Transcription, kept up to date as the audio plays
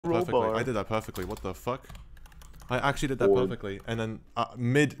perfectly. I did that perfectly. What the fuck? I actually did that perfectly. And then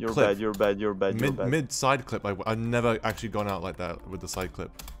mid clip. You're bad. Mid side clip. I've never actually gone out like that with the side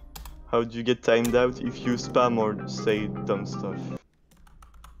clip. How do you get timed out? If you spam or say dumb stuff.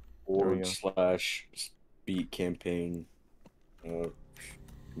 / beat campaign.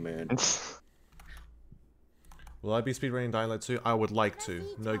 Man. Will I be speedrunning Dying Light 2? I would like to.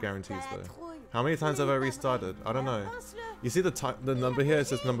 No guarantees though. How many times have I restarted? I don't know. You see the number here? It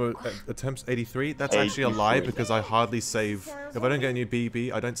says number attempts 83. That's actually a lie because I hardly save. If I don't get a new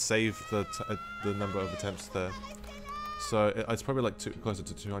BB, I don't save the number of attempts there. So it's probably like closer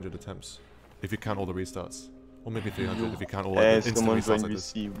to 200 attempts if you count all the restarts, or maybe 300 if you count all the instant restarts like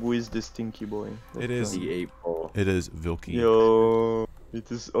this. Who is the stinky boy? It is. It is Vilky. Yo,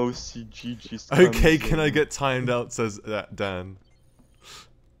 it is OCGG. Okay, can I get timed out? Says that Dan.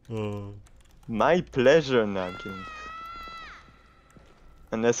 Oh. My pleasure, Nakin.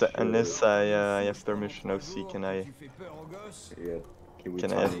 Unless I have permission, OC, can I? Yeah.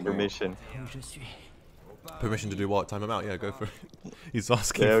 Can I have permission? Permission to do what? Time him out? Yeah, go for it. He's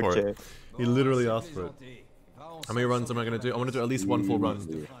asking for it. He literally asked for it. How many runs am I gonna do? I want to do at least one full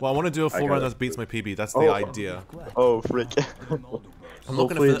run. Well, I want to do a full run that beats my PB. That's the idea. Oh, frick.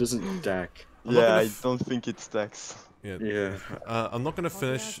 Hopefully it doesn't stack. Yeah, I don't think it stacks. Yeah. I'm not gonna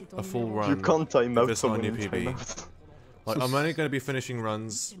finish a full run. You can't time out a new PB. Like, I'm only gonna be finishing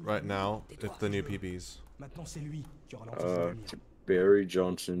runs right now if the new PBs. Barry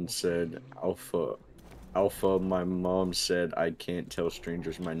Johnson said Alpha. My mom said I can't tell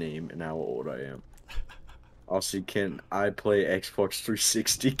strangers my name and how old I am. Also, can I play Xbox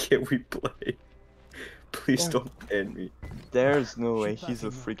 360? Can we play? Please don't ban me. There's no way, he's a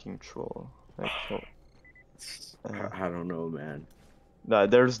freaking troll. Like, I don't know, man. Nah,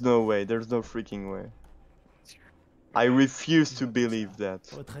 there's no way, there's no freaking way. I refuse to believe that.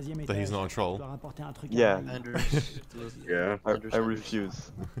 That he's not a troll? Yeah. Yeah. I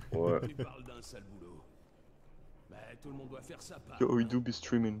refuse. What? Yo, he do be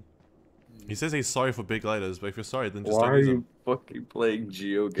streaming. He says he's sorry for big letters, but if you're sorry, then just Why don't are use you them. fucking playing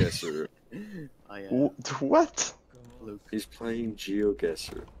GeoGuessr? What? He's playing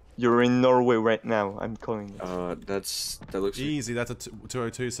GeoGuessr. You're in Norway right now, I'm calling it. That looks easy. That's a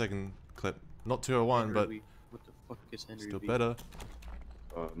 202 second clip. Not 201, but what the fuck is still better.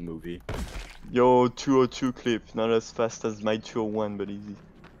 Movie. Yo, 202 clip, not as fast as my 201, but easy.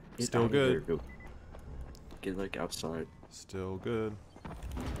 Still good. Get like outside. Still good.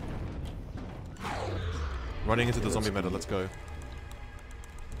 Running into the zombie meta, let's go.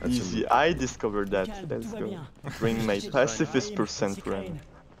 Easy, I discovered that. Let's go. Bring my pacifist percent run.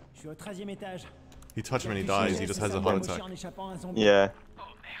 He touched him and he dies, he just has a heart attack. Yeah.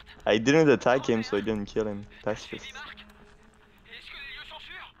 I didn't attack him, so I didn't kill him. Pacifist.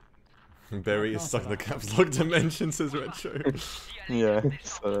 Barry is stuck in the caps lock dimension, says Retro. Yeah,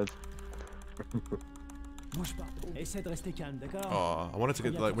 so that. Oh, I wanted to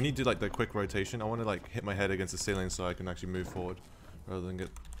get like when you do like the quick rotation, I want to like hit my head against the ceiling so I can actually move forward rather than get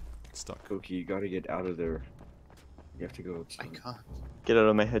stuck. Okay, you gotta get out of there. You have to go outside. I can't. Get out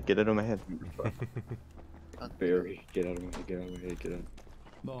of my head, get out of my head. Barry, get out of my head, get out of my head, get out.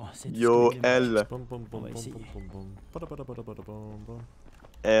 Yo, L.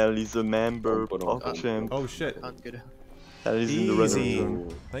 L is a member, pop champ. Oh shit. L is in the runner zone.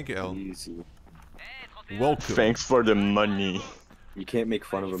 Thank you, L. Easy. Welcome. Thanks for the money. You can't make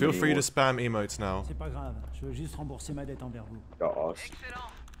fun of him Feel free to anymore. spam emotes now. Gosh.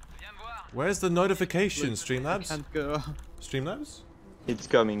 Where's the notification, Streamlabs? Can't go. Streamlabs? It's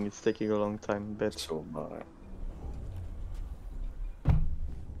coming, it's taking a long time, bet. So much.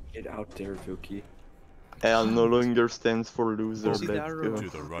 Get out there, Vilky. L no longer stands for loser, let's go. To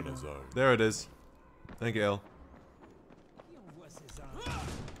the runner zone. There it is. Thank you, L.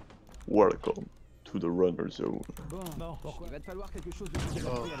 Welcome to the runner zone.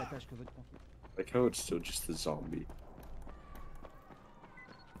 Like how it's still just a zombie.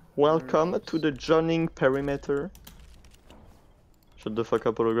 Welcome to the joining perimeter. Shut the fuck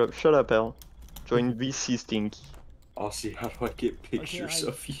up, hologram. Shut up, L. Join VC Stinky. I'll see how do I get pictures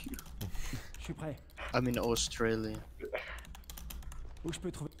of you. I'm in Australia.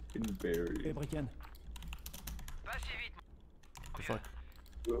 In Barry. The fuck?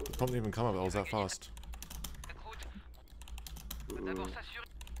 It probably even come up, I was that fast.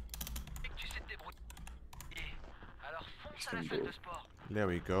 There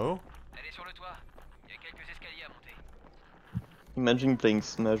we go. Imagine playing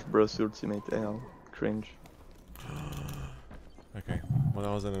Smash Bros Ultimate L. Cringe. Okay. Well,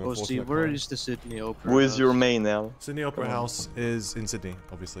 that was an Oh, unfortunate see, where call. is the Sydney Opera Who is House? your main now? Sydney Opera House is in Sydney,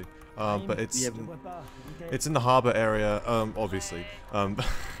 obviously. But it's Yeah, it's in the harbour area, obviously.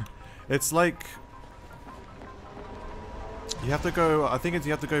 It's like you have to go. I think it's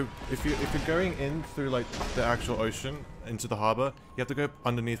you have to go if you're going in through like the actual ocean into the harbour. You have to go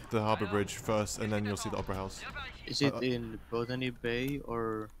underneath the harbour bridge first, and then you'll see the Opera House. Is it in Botany Bay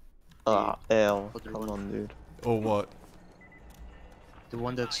or Ah, hell. other Come one? on, dude. Or what? The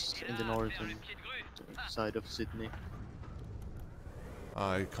one that's in the northern side of Sydney?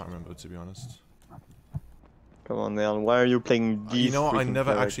 I can't remember, to be honest. Come on, Nell. Why are you playing these? You know what? I freaking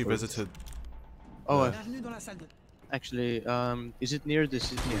never actually characters? visited. Oh, actually, is it near the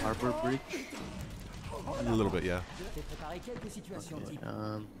Sydney Harbour Bridge? A little bit, yeah.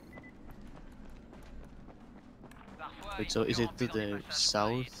 Okay, wait, so is it to the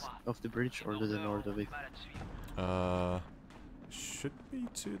south of the bridge or to the north of it? Should be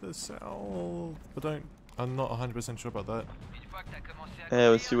to the south, but I'm not 100% sure about that. Hey,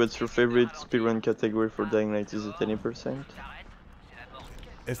 let's see what's your favorite speedrun category for Dying Light. Is it 20%?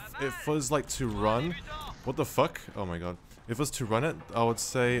 If it was like to run, what the fuck? Oh my god. If it was to run it, I would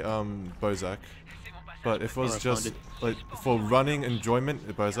say Bozak. But if it was just like for running enjoyment,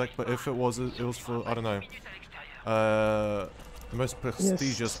 Bozak. But if it was for, I don't know. The most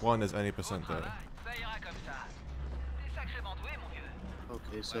prestigious one is any percent though.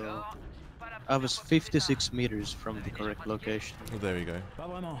 Okay, so I was 56 meters from the correct location. Oh, there we go. Pas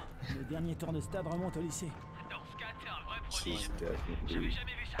vraiment. Le dernier tour de stade remonte au lycée. This is definitely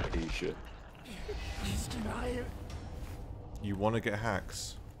Asia. Qu'est-ce qui m'arrive? You want to get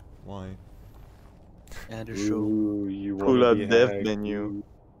hacks? Why? And a show. Ooh, you Pull wanna up be dev hacked, menu. ooh.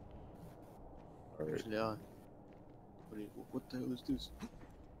 Alright, Actually, what the hell is this?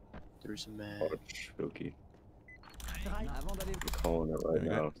 There's a man. watch, Spooky. Avant d'aller I'm calling it right There we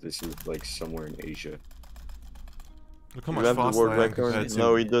go. now. This is like somewhere in Asia. Look how You much have the faster world I am record? compared to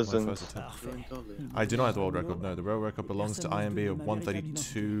No, it my doesn't. first attempt. parfait. I do not have the world record. No, the world record belongs to IMB of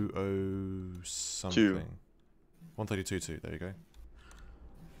 132.0 something. 132.2. There you go.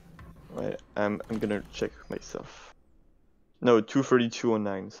 Wait, I'm gonna check myself. No,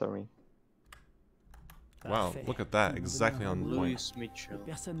 232.09. Sorry. Wow, Parfait. look at that, exactly on point. Louis Mitchell.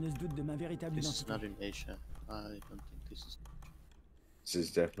 Personne ne se doute de ma véritable This is identité. not in Asia. I don't think this is. This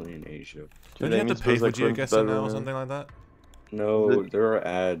is definitely in Asia. Don't you have to pay for GeoGuessr now or something like that? No, there are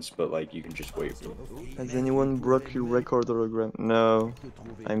ads, but like you can just wait for them. Has anyone broke your record hologram? No.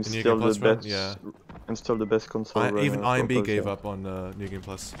 I'm New still Game the Plus run? best. Yeah. I'm still the best console runner. Even for IMB gave Bozak. up on New Game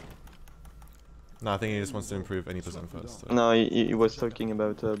Plus. No, I think he just wants to improve any percent first. So. No, he was talking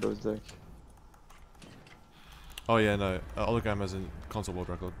about Bozak. Oh yeah, no. Hologram has a console world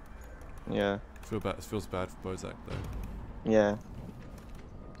record. Yeah. Feels bad for Bozak though. Yeah.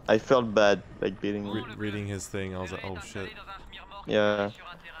 I felt bad like beating him. Reading his thing, I was like, oh shit. Yeah.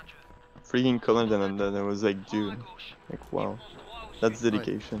 Freaking comment and then I was like, dude, like wow, that's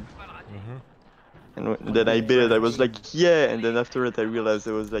dedication. And then I beat it, I was like, yeah, and then after it I realized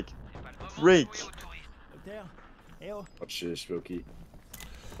I was like, break. Docteur, eh oh, Watch this, Spooky.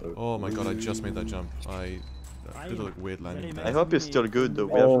 Oh my god, I just made that jump. I did a like, weird landing I there. hope it's still good though.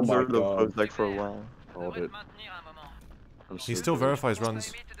 We Oh haven't my heard of God. Bozak for a while. Hold it. I'm He so still good. verifies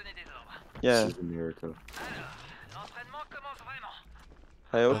runs. Yeah, This is America.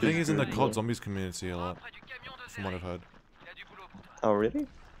 I I hope think it's he's in the good, COD yeah. Zombies community a lot, from what I've heard. Oh really?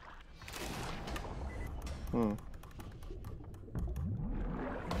 Hmm.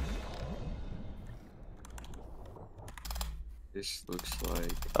 This looks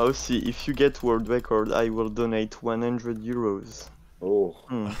like. Oh see, if you get world record, I will donate 100 euros. Oh.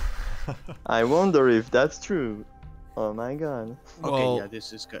 Hmm. I wonder if that's true. Oh my god. Okay, Well, yeah,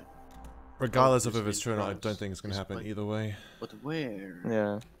 this is good. regardless of this if it's is true or not, I France. don't think it's gonna This happen might- either way. But where?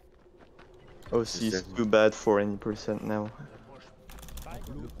 Yeah. Oh see, it's definitely- too bad for any percent now.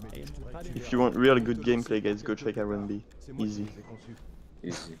 If you want real good gameplay, guys, go check R&B. Easy.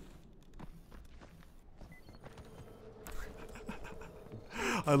 Easy.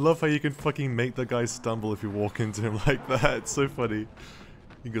 I love how you can fucking make the guy stumble if you walk into him like that. It's so funny.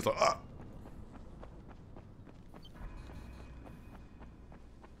 He goes like, ah!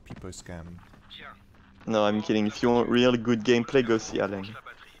 People scam. No, I'm kidding. If you want real good gameplay, go see Alan.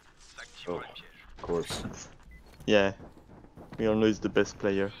 Oh, of course. Yeah. We all know he's the best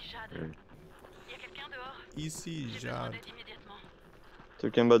player. Ici, Jade.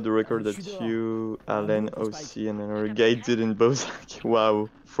 Talking about the record that you, Alan, OC, and another guy did in Bozak. Wow.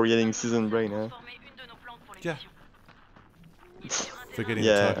 Forgetting Season Brain, huh? Yeah. Forgetting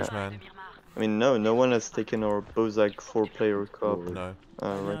Yeah. the Turkish man. I mean, no one has taken our Bozak 4-player co-op. No.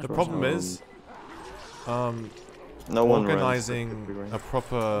 Right The now. problem is, No one organizing runs a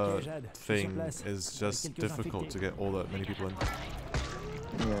proper Ok, Jade, je suis sur thing place. is just Quelques difficult infectés. to get all that many people in.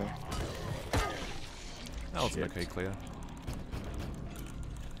 Yeah. That was an okay clear.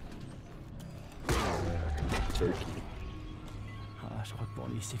 Turkey. Ah, je crois que pour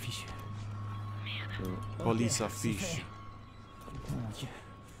lui, c'est fichu. Police Ok, are c'est fish. fait. Mon Dieu.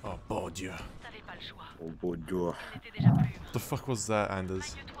 Oh, bon Dieu. Oh boy, do. The fuck was that,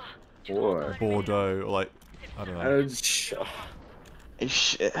 Anders? Boy. Bordeaux, like, I don't know. Hey,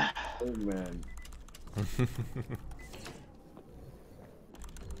 shit. Oh man.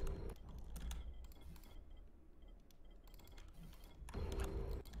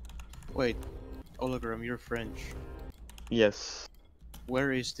 Wait, Hologram, you're French. Yes.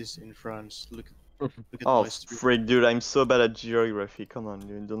 Where is this in France? Look at Oh, my street. frick, dude, I'm so bad at geography. Come on,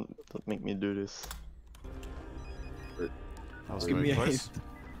 dude, don't make me do this. That was Give very me a close. hint.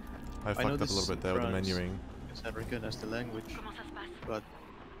 I I know fucked up a this little is bit there with the France. menuing. Because I recognize the language. But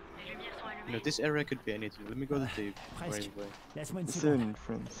you know, this area could be anything. Let me go to the Presque. railway. Laisse-moi une It's seconde. in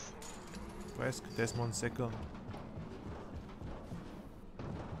France. Presque, Desmond second.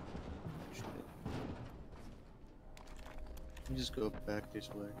 Let me just go back this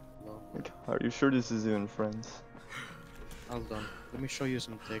way. No, Like, are you sure this is in France? hold on. Let me show you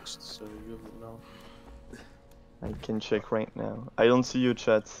some text so you'll know. I can check right now. I don't see you,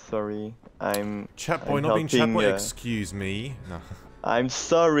 chat. Sorry. Chat boy, I'm not being chat helping, boy, excuse me. No. I'm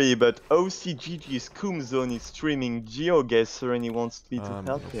sorry, but OCGG's Coom Zone is streaming GeoGuessr and he wants me to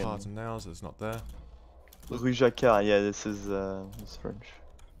help Your him. parts and nails, it's not there. Rue Jacquard, yeah, this is French.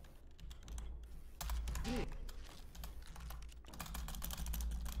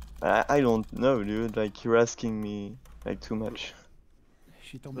 I don't know, dude. Like, you're asking me like too much. Je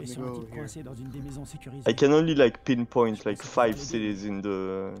suis tombé Let me sur un go type here. coincé dans une des maisons sécurisées. I can only like pinpoint like Je pense 5 que ça va cities in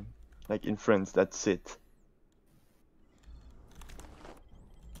the like in France. That's it.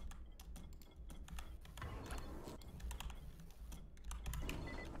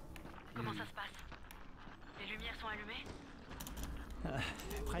 Comment ça se passe? Les lumières sont allumées?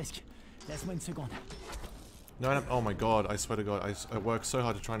 Presque. Laisse-moi une seconde. No, oh my god, I swear to god, I work so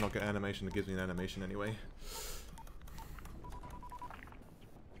hard to try and not get animation that gives me an animation anyway.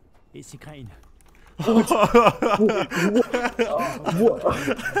 Et c'est Crane. I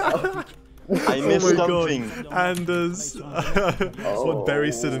missed my God. something. Anders! What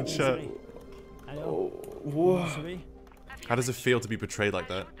Barry said in chat. Alors, Whoa. vous savez? How does it feel to be betrayed like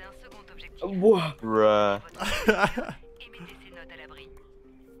that? D'un second objectif. Whoa. Bruh. Et mettez ces notes à l'abri.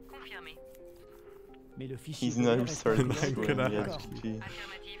 Confirmé. Mais le fichier He's de not l'air est starting I'm streaming gonna yet, D'accord. GG.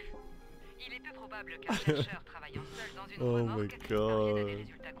 Affirmatif. Il est peu probable qu'un chercheur travaillant seul dans une Oh remorque my parvienne à des God.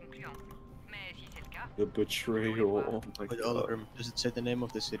 résultats concluants. Mais si c'est le cas, The betrayal. Oh my Wait, god. Hologram, does it say the name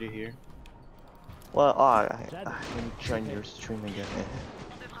of the city here? Well, let me join your stream again.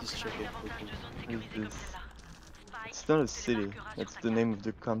 on devra Just préparer check it davantage de zones Who's sécurisées comme this? celle-là. It's not a city. That's the name of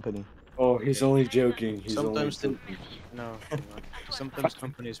the company. Oh, he's only joking. He's only Sometimes the joking. no, sometimes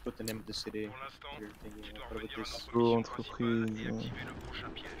companies put the name of the city. You're thinking, what about this? Pro entreprise.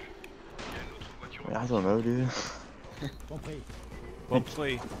 I don't know, dude. Compris. Well,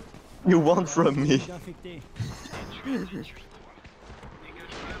 play. You want from me? Infecté.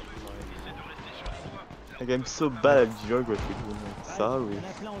 Like, I'm so bad at geography, dude. Like, sorry. Il y en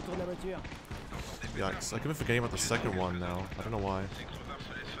a plein autour de la voiture. Yikes, I keep forgetting about the second one now. I don't know why.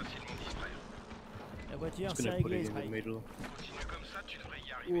 La voiture, I'm c'est gonna put réglé, it in the Spike. middle. Continue comme ça, tu devrais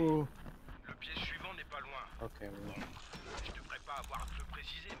y arriver. Whoa. Le piège suivant n'est pas loin. Okay, well, Je devrais pas avoir à te le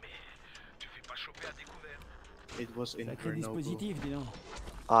préciser, mais te fais pas choper à découvert. it was in Sacré Grenoble. dispositif, dis donc.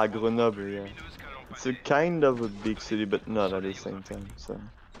 Ah, Grenoble, yeah. Lumineuse qu'un It's a lampadaire. kind of a big city, but not at the same time, so.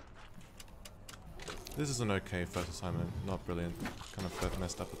 This is an okay first assignment, not brilliant. Kind of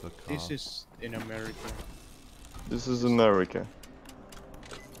messed up with the car. This is in America. This is America.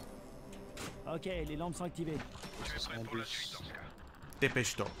 Ok, les lampes sont activées. Tu es prêt pour la suite dans ce cas.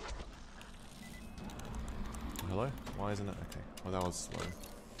 Dépêche-toi. Hello? Why isn't it? Okay. Well, that was slow.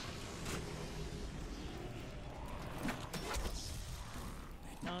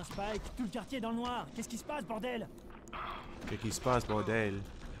 Putain, Spike, tout le quartier est dans le noir. Qu'est-ce qui se passe, bordel? Qu'est-ce qui se passe, bordel?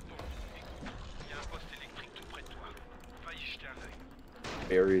 Il y a un poste électrique tout près de toi. Va y jeter un œil.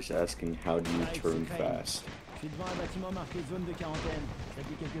 Barry's asking, how do you Spike, turn c'est Crane. fast? Je suis devant un bâtiment marqué zone de quarantaine. Ça te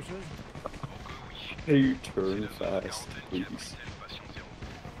dit quelque chose? How do you turn fast, please?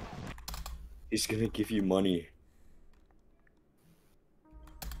 He's gonna give you money.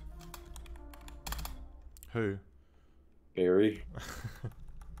 Who? Barry?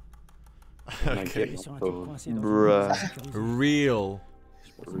 when I Okay. get my Sur un truc phone. coincé dans une Bruh. boîte sécurisée. Real.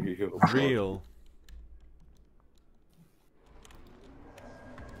 Real.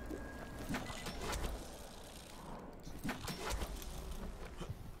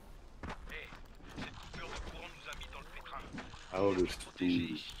 Hey, cette coupure de courant nous a mis dans le pétrin. Out of Protégés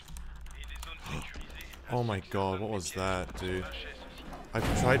school. ici. Et les zones sécurisées. Oh my god, what was that, dude? I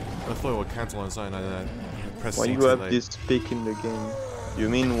tried, I thought it would cancel on something and then I pressed Why C you too have late. this pick in the game? You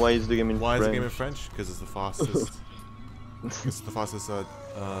mean why is the game in Why French? is the game in French? Because it's the fastest. It's the fastest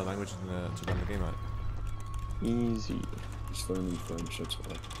language to learn the game at. Easy. Just learning French, that's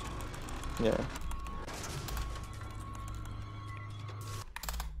why. Yeah.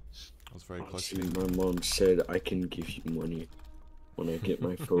 I was very close See, to my mom said I can give you money when I get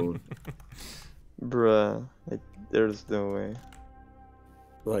my phone. Bruh. Like, there's no way.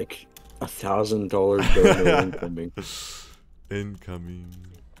 Like $1,000 donor incoming. Incoming.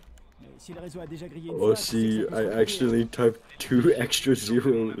 Mais si le réseau a déjà grillé une Oh, fois, tu sais que see, ça peut se I retrouver. actually typed 2 extra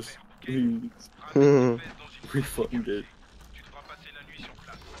zeros. Please, refund it. Tu devras passer la nuit sur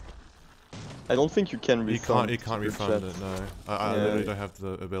place. I don't think you can You refund. can't super refund chat. it, no. I Yeah. literally don't have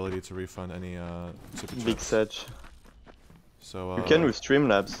the ability to refund any super Big chats. Satch. So You can with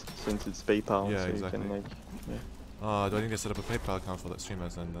Streamlabs since it's PayPal, yeah, so exactly. you can like. do I need to set up a PayPal account for that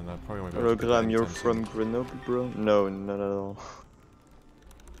streamers and then I probably won't be able to do that Hologram, you're anytime from soon. Grenoble, bro? No, not at all.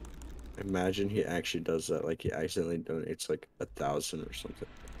 Imagine he actually does that, like he accidentally donates like 1,000 or something.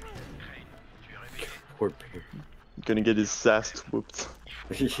 Poor bear. Gonna get his ass whooped.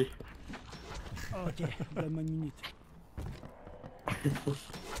 Ok, donne-moi une minute.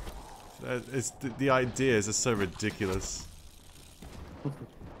 The ideas are so ridiculous.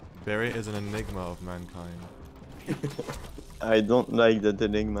 Barry is an enigma of mankind. I don't like that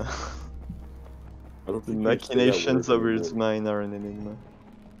enigma. I don't The think you can say that machinations word of his anymore. mind are an enigma.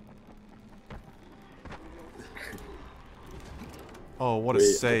 Oh, what a Wait,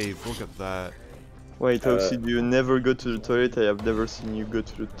 save! Look at that. Wait, Hoxie, do you never go to the toilet? I have never seen you go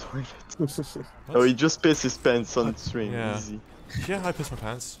to the toilet. Oh, he just pissed his pants on stream. Yeah. Easy. Yeah, I pissed my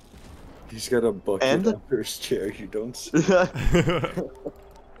pants. He's got a bucket And? under his chair, you don't see.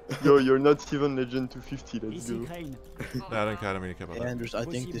 Yo, you're not even Legend 250, let's Ici go. Crane. No, I don't care. I don't really care about Hey, that. Anders, I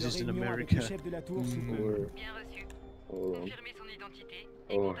think this Possible is in réunion avec America. le chef de la tour sous peu. Or, Bien reçu. hold on. Confirmez son identité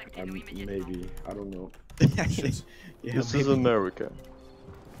et Oh, contactez-nous immédiatement. maybe. I don't know. Shit. Yeah, This is maybe. America.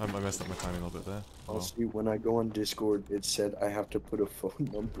 I messed up my timing a little bit there. Oh, I'll well. see, when I go on Discord, it said I have to put a phone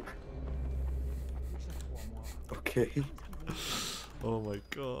number. Okay. Oh my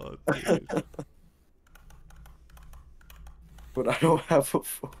god. Dude. But I don't have a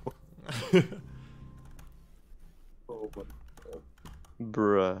phone. Oh my god.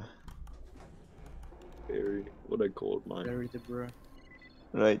 Bruh. Barry, what I called mine. Bury the bro.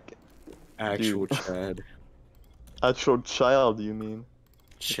 Like, Actual Dude. Chad. actual child, you mean?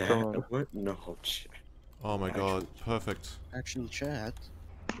 Chad? Come on. What? No, Chad. Oh my god. Perfect. Actual chat.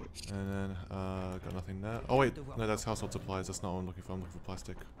 And then, got nothing there. Oh wait, no, that's household supplies. That's not what I'm looking for. I'm looking for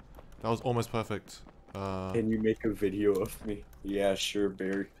plastic. That was almost perfect. Can you make a video of me? Yeah, sure,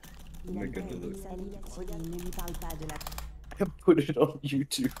 Barry. Oh my god. I'll put it on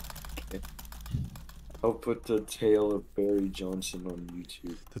YouTube. Okay. I'll put the tale of Barry Johnson on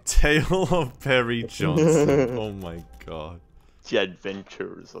YouTube. The tale of Perry Johnson. Oh my god. The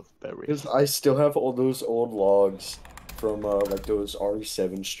adventures of Barry. Because I still have all those old logs from like those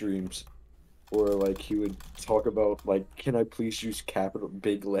RE7 streams, where like he would talk about like, can I please use capital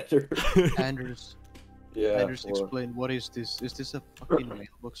big letter? Anders, Yeah. Anders, or explain, what is this? Is this a fucking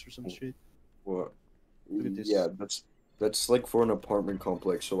mailbox or some shit? what? Look at this. Yeah, that's like for an apartment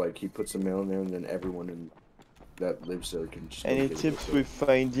complex. So like he puts the mail in there, and then everyone in that lives there can just. Any locate it. tips with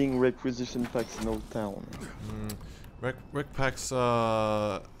finding requisition packs in Old Town? Rec packs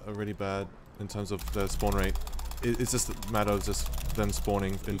are really bad in terms of the spawn rate. It's just a matter of just them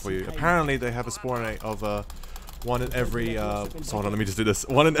spawning in for you. Apparently they have a spawn rate of one in every so hold on, let me just do this.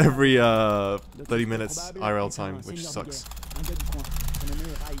 One in every 30 minutes IRL time, which sucks. Un gars du coin. Son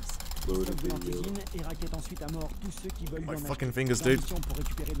nom est Raïs. Load a Stocke de video. l'antisine et raquette ensuite à mort tous ceux qui veulent My lui en fucking acheter. fingers, C'est la dude. mission pour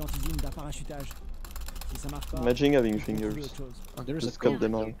récupérer de l'antisine d'un parachutage. Si ça marche pas, Imagine having il faut trouver fingers. autre chose. Oh, there's a Just cut code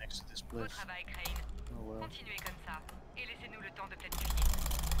them out. next to this Bon place. travail, Crane. Oh well. Continuez comme ça et laissez-nous le temps de planifier.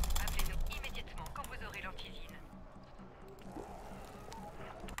 Appelez-nous immédiatement quand vous aurez l'antisine.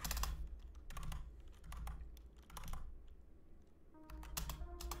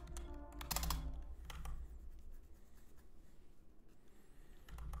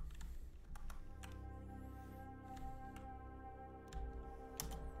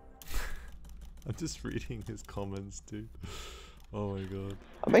 I'm just reading his comments, dude. Oh my god.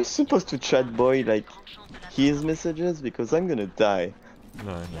 Am I supposed to chat boy like his messages? Because I'm gonna die.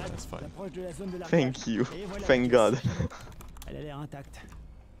 No, no, that's fine. J'approche de la zone de largage. Thank you. Et voilà Thank la God. caisse. Elle a l'air intacte.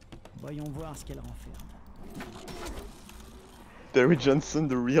 Voyons voir ce qu'elle renferme. Barry Johnson,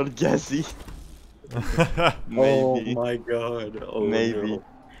 the real Gazzy. Oh Maybe. my god. Oh, Maybe. no.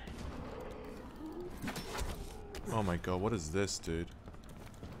 Oh my god, what is this, dude?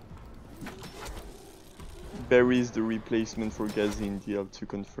 Barry is the replacement for Gazzy in DL2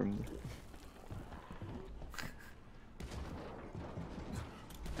 confirmed.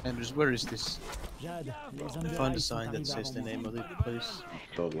 Andrews, where is this? Jade, les hommes de Find rail a sont sign that arrivés à says the name of the rebondir. place.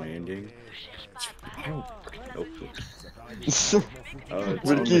 The landing. Oh, nope.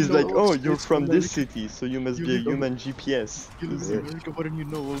 Wilkie is like, oh, you're from this city, so you must be a human GPS. What do you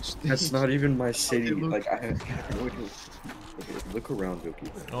know? That's not even my city. Like, I have no idea. Okay, look around,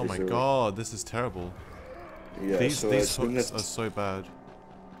 Wilkie. Oh Is my there- god, this is terrible. Yeah, These so I hooks assume are that's, so bad.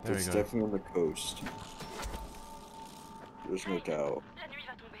 There we that's go. definitely on the coast. There's no doubt. La nuit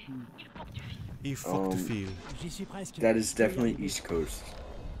va tomber. Il faut que tu files. Il faut que tu files. J'y suis presque. That is definitely East Coast.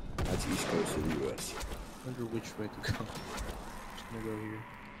 That's East Coast of the US. Wonder which way to go. Just gonna go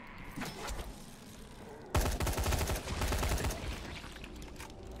here.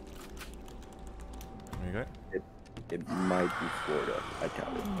 There you go. It might be Florida. I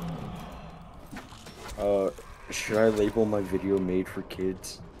doubt it. Should I label my video made for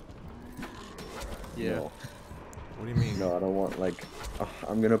kids? Yeah. No. What do you mean? No, I don't want like.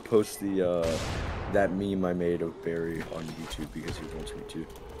 I'm gonna post the that meme I made of Barry on YouTube because he wants me to.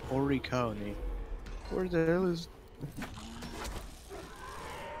 Horry County. Where the hell is?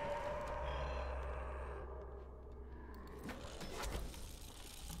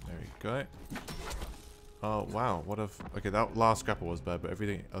 There you go. Oh wow, what if... Okay, that last grapple was bad, but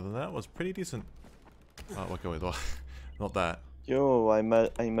everything other than that was pretty decent. Oh, okay, wait, not that. Yo, I'm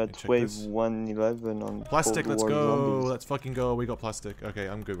at check wave this. 111 on Plastic, Cold let's War go! Zombies. Let's fucking go, we got plastic. Okay,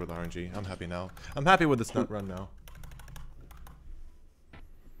 I'm good with RNG. I'm happy now. I'm happy with this nut run now.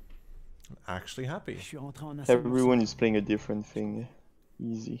 I'm actually happy. Je suis rentré en ascendance. Everyone is playing a different thing.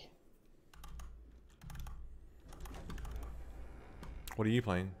 Easy. What are you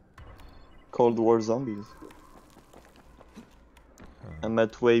playing? Cold War Zombies. I'm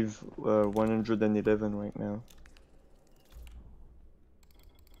at wave 111 right now.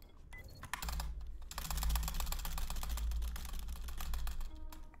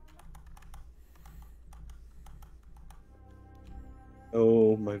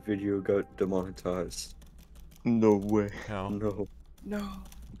 Oh, my video got demonetized. No way. How? No. No.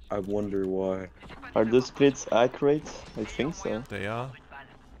 I wonder why. Are the splits accurate? I think so. They are?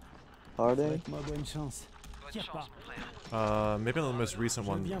 Are they? Souhaite-moi bonne chance. Tire pas. Maybe not the most recent Je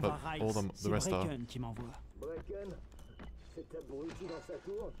one, viens but voir all Rice. the C'est rest are. Bracken qui m'envoie.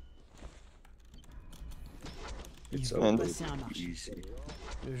 It's Il veut And- passer un marché. easy.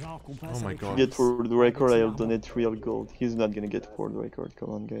 Le genre qu'on passe Oh my avec God. Get Rice. for the record, Avec I'll son donate real gold. He's not gonna get for the record, come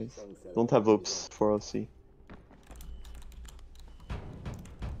on guys. Don't have hopes for OC.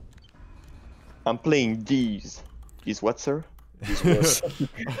 I'm playing these. These what, sir?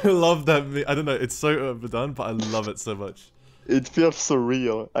 I love that. I don't know. It's so overdone, but I love it so much. It feels so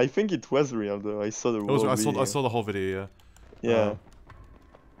real. I think it was real though. I saw the It was, whole I video. saw the whole video. Yeah. Yeah.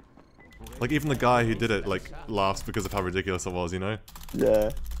 Like even the guy who did it like laughs because of how ridiculous it was. You know. Yeah.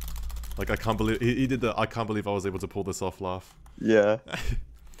 Like I can't believe he did the I can't believe I was able to pull this off laugh. Yeah.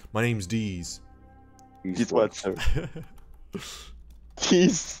 My name's Deez. These what, sir?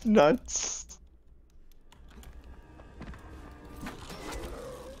 He's nuts.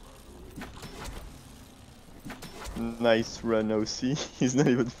 Nice run, OC. He's not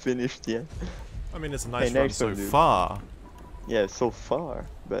even finished yet. I mean, it's a nice Hey, run next so one, dude. far. Yeah, so far,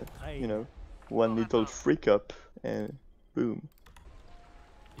 but you know, one little freak up and boom.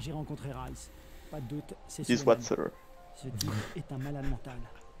 J'ai rencontré Rice. Pas de doute, c'est This Sullivan. what, sir? Ce type est un malade mental.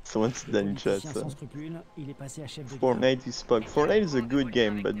 Someone's dead in chat. Politicien sans scrupules, il est passé à chef de guerre. Fortnite is bug. Fortnite is a good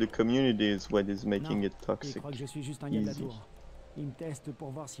game, but the community is what is making Non, it il toxic. croit que je suis juste un gars de la Easy. tour. Il me teste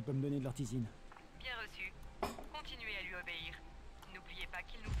pour voir s'il peut me donner de leur tisine. Bien reçu. Continuez à lui obéir. N'oubliez pas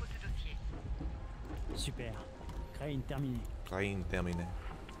qu'il nous faut ce dossier. Super. Crane terminé. Playing terminé.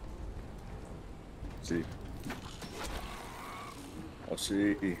 See. I'll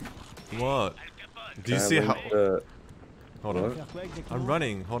see. What? Do you Can I see link how? the- Hold What? on. Faire quoi exactement? I'm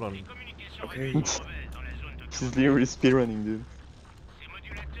running. Hold on. Okay. She's literally speedrunning, dude.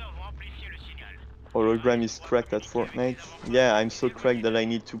 Hologram is cracked at Fortnite. Yeah, I'm so cracked that I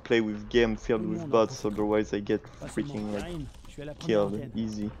need to play with game filled with bots, otherwise I get Pas seulement freaking like Crane, je suis à la première killed antenne.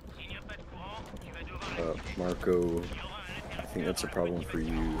 easy. Marco, I think that's a problem for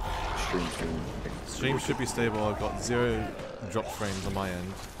you. Stream should be stable. I've got 0 drop frames on my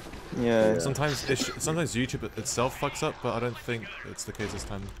end. Yeah. Sometimes YouTube itself fucks up, but I don't think it's the case this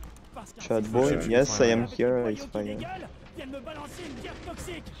time. Chat boy, yes, I am here. It's fine.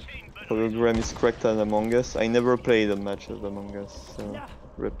 Hologram is cracked at Among Us. I never played a match of Among Us, so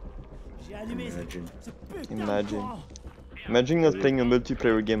rip. Imagine not playing a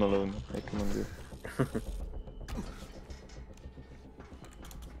multiplayer game alone. I command you.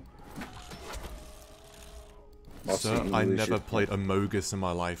 So I never played Among Us in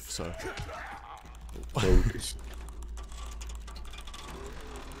my life, so.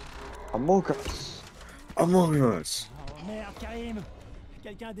 Among Us. Among Us. Oh merde, Karim.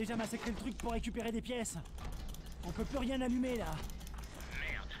 Quelqu'un a déjà massacré le truc pour récupérer des pièces. On peut plus rien allumer là.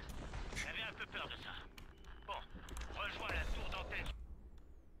 Merde. J'avais un peu peur de ça. Bon, rejoins la tour d'antenne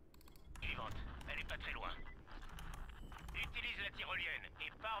suivante. Elle est pas très loin. Utilise la tyrolienne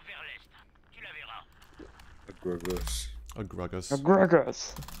et pars vers l'est. Tu la verras. Agrugus.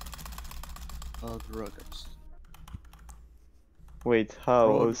 Wait,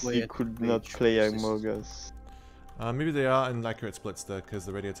 how? He could not play Among Us. Maybe they are in accurate splits there, because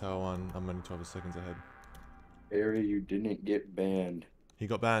the radio tower one, I'm only 12 seconds ahead. Area, you didn't get banned. He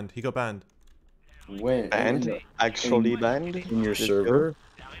got banned. He got banned. When? Banned? Actually banned? In your server?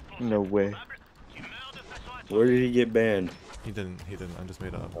 No way. Where did he get banned? He didn't. I just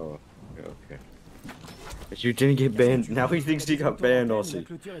made it up. Oh, okay. But you didn't get banned. Now he thinks he got banned, also.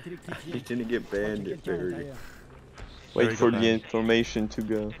 He didn't get banned at Barry. Wait for the information to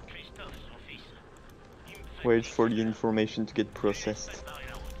go. Wait for the information to get processed.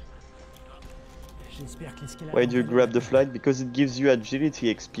 Why do you grab the flag? Because it gives you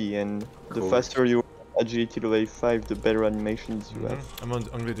agility XP, and the faster you agility level 5, the better animations you have. I'm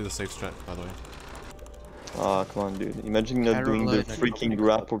gonna do the safe strat, by the way. Ah, come on, dude. Imagine not doing the freaking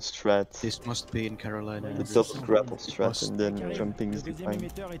grapple strat. This must be in Carolina. The top grapple strat and then jumping is fine.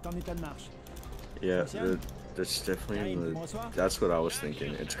 Yeah, that's definitely that's what I was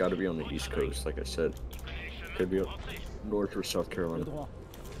thinking. It's got to be on the East Coast, like I said. Could be North or South Carolina.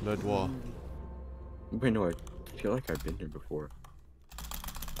 Le Droit. Wait, no, I feel like I've been here before.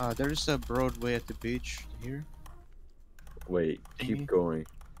 There's a Broadway at the beach here. Wait, keep going.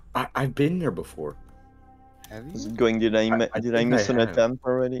 I've been there before. Have you? Is it going? Did I miss an have. attempt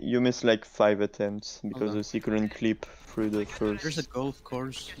already? You missed like 5 attempts because you couldn't clip through the first. There's a golf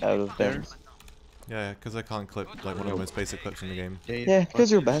course out of them. Yeah, because I can't clip like one of the most basic clips in the game. Yeah, because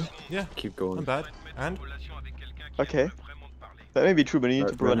you're bad. Yeah, keep going. I'm bad. And? Okay. That may be true, but you need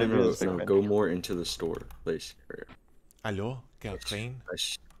to provide evidence. No, go more into the store place area. Hello, Catherine.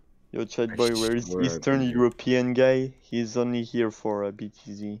 Yo, chat boy, where is Eastern European guy? He's only here for a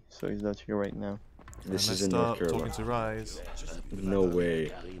BTZ, so he's not here right now. This is in North Carolina. Talking to Rise. No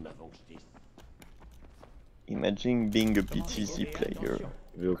way. Imagine being a BTZ player.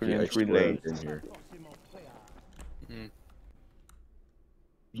 Okay, Couldn't relate.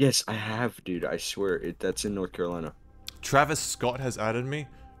 Yes, I have, dude. I swear, that's in North Carolina. Travis Scott has added me?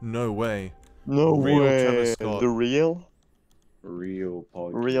 No way. No Real way. Travis Scott. The real?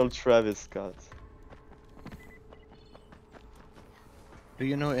 Real Travis Scott. Do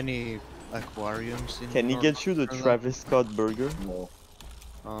you know any aquariums in Can he get you the Travis Scott burger? No.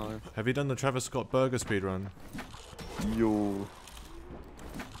 Have you done the Travis Scott burger speedrun? Yo.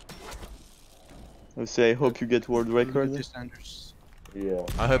 Let's say I hope you get world record. Yeah.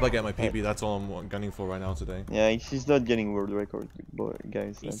 I hope I get my PB, that's all I'm gunning for right now today. Yeah, he's not getting world record, boy,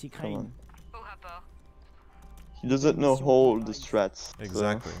 guys. Come on. He doesn't know all the strats.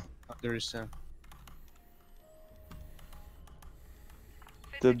 Exactly. So. There is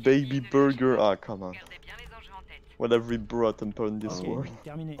The baby burger. Ah, come on. What have we brought upon this world?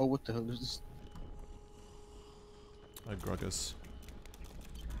 Oh, what the hell is this? Agrugus.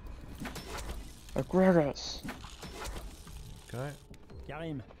 Agrugus. Okay.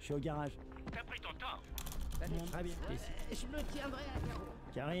 Karim, je suis au garage. T'as pris ton temps. Très bien. Je me tiendrai à carreau.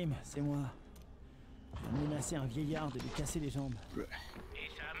 Karim, c'est moi. J'ai menacé un vieillard de lui casser les jambes. Et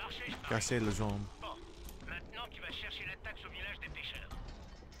ça a marché, je parie. Casser les jambes. Bon, maintenant tu vas chercher la taxe au village des pêcheurs.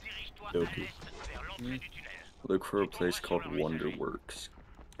 Dirige-toi à l'est vers l'entrée du tunnel. Look for a place called Wonderworks.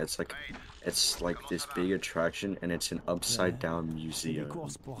 It's like this big attraction, and it's an upside down museum.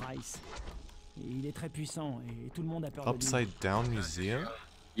 Il est très puissant et tout le monde a peur Upside down museum?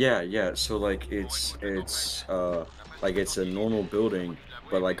 Yeah. So like it's a normal building,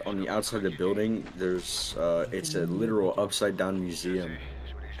 but like on the outside of the building, there's it's a literal upside down museum,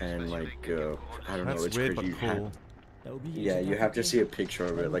 and like I don't know, it's weird, crazy. But cool. Yeah, you have to see a picture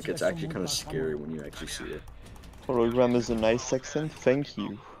of it. Like it's actually kind of scary when you actually see it. Hologram is a nice accent, thank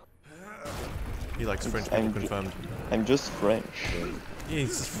you. He likes French people confirmed. I'm just French. Yeah,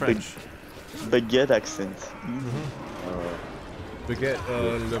 he's just French. Baguette accent. Baguette,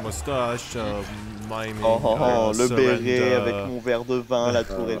 le moustache, miming, le béret surrender. avec mon verre de vin, la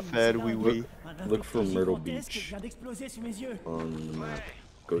tour Eiffel, oui oui. Look for Myrtle Beach on the map.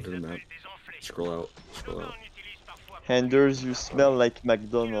 Go to the map. Scroll out. Scroll out. Anders, you smell like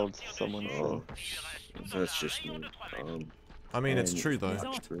McDonald's, someone Oh, said. that's just me. I mean, it's and true though.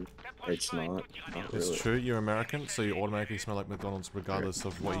 It's not. It's Really. true, you're American, so you automatically smell like McDonald's regardless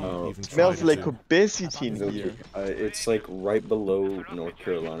of what you even try Smells to like do. obesity in here. It's like right below North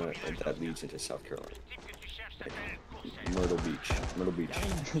Carolina, and that leads into South Carolina. Like, Myrtle Beach. Myrtle Beach.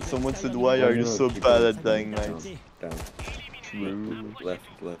 Someone said, why are you so bad at dying Down. nights? Down. Left.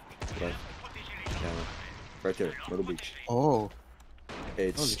 Down. Right there. Myrtle Beach. Oh.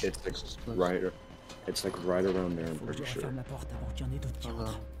 It's like right. It's like right around there. I'm pretty sure. Hold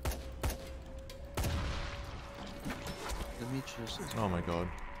on. Let me just Oh my god.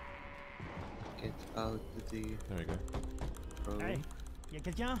 get out the There we go. road. Hey, y'a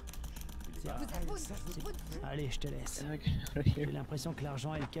quelqu'un? Allez, je te laisse. Can I get out of here? J'ai l'impression que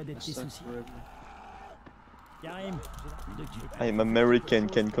l'argent est le cadet de tes Stuck soucis. forever. Karim, I'm American,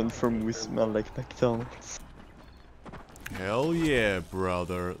 can confirm we smell like McDonald's. Hell yeah,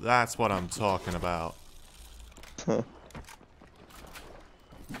 brother. That's what I'm talking about.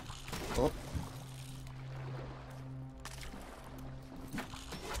 Oh.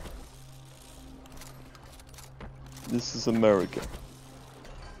 This is America.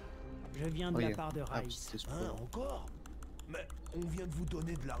 je viens de Oh, la yeah. part de Ah, Rice. this Hein, encore? Mais on vient de vous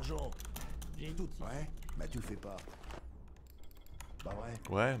donner de l'argent. J'ai tout. Ouais, bah tu le fais pas. Bah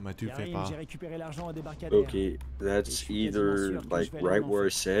ouais. Ouais, mais tu fais Karim, pas. j'ai récupéré l'argent au débarcadère. Okay, that's either like right where I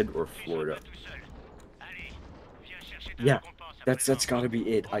said or Florida. Yeah, that's gotta be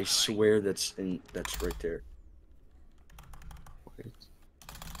it. I swear that's right there. Wait.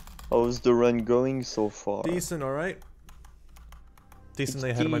 How's the run going so far? Decent, alright. Decently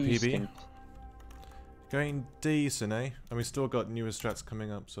It's ahead of my PB. decent. Going decent, eh? And we still got newer strats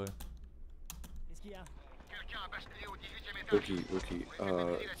coming up, so. Qu'est-ce qu'il y a? Rookie,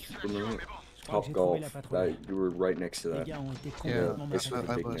 remember Top Golf, that you were right next to Les that. gars ont été Yeah, complètement it's malades. with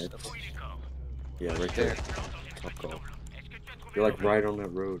the big was. net. Yeah, right there. Top Golf. You're like right on that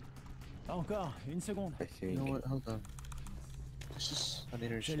road, Pas encore, une seconde. I You think. know what? Hold on. This is an Je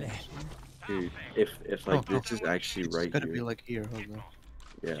intersection. l'ai. Dude, if like Oh, this is actually It's right gotta be here. like here. Hold on.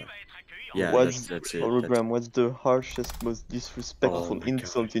 Yeah. Yeah, What's that's it. Hologram, what's the harshest, most disrespectful Oh my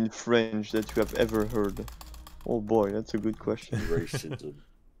insult in French that you have ever heard? Oh boy, that's a good question. Racism.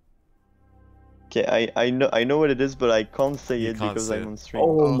 Okay, I know what it is, but I can't say You it can't because say I'm it. on stream.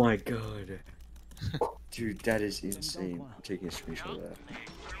 Oh my god. Dude, that is insane. I'm taking a screenshot of that.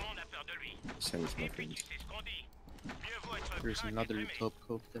 Send it to my friends. There's another top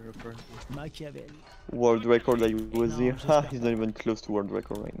cope there apparently. Machiavel. World record I was here. Ha, he's not even close to world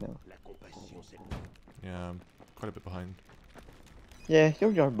record right now. Yeah, I'm quite a bit behind. Yeah,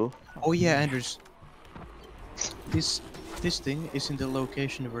 you're Garbo. Oh yeah, Anders. This thing is in the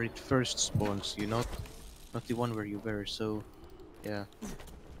location where it first spawns. You not the one where you were. So, yeah.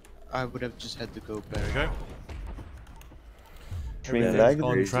 I would have just had to go back. There we go. Stream Yeah, lagged?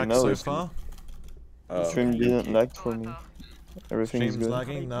 On track No, so it's- far. Stream didn't lag for me. Everything is Stream's good.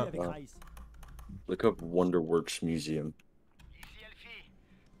 lagging? No. Avec Rice. Look up Wonderworks Museum. Ici Elfie.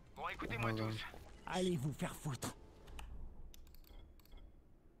 Bon, écoutez-moi Hold on. tous. Allez vous faire foutre.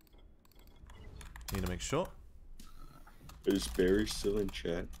 Need to make sure. Is Barry still in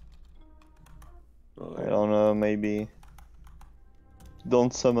chat? Oh, I don't know, maybe.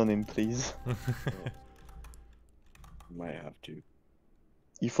 Don't summon him, please. might have to.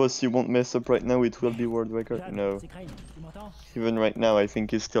 If Ossie won't mess up right now, it will be world record. Jade, No. c'est Crane, tu m'entends? Even right now, I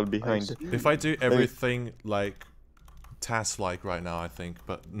think he's still behind. If I do everything like task-like right now, I think,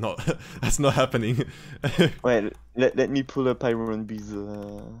 but not. That's not happening. Wait, let me pull up Iron Bee's.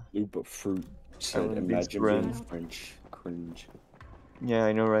 Loop of fruit. Said Iron Bee's imagine brand. being French. Cringe. Yeah,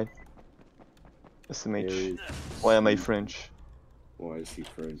 I know, right? SMH. Barry, Why am I French? why is he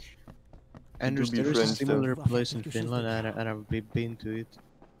French? Anders, be there is a friends, though. similar place in Finland, and I've been to it.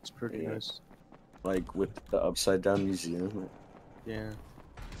 It's pretty Yeah. nice. Like with the upside down museum. Yeah.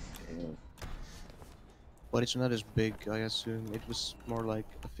 Yeah. But it's not as big, I assume. It was more like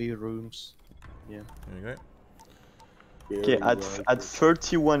a few rooms. Yeah. There you go. Okay, Barry at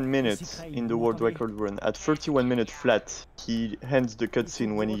 31 minutes in the world record run, at 31 minutes flat, he hands the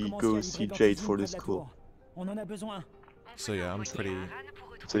cutscene when he goes see Jade for the school. On en a besoin. So yeah, I'm pretty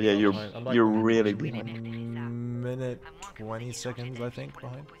So yeah, you're I'm like really behind. minute 20 seconds, I think,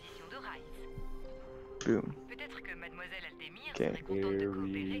 behind. Boom. Okay.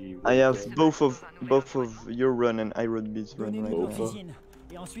 Very I have well. both of your run and Ironbeat's run right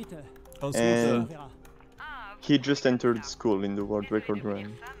now. And he just entered school in the world record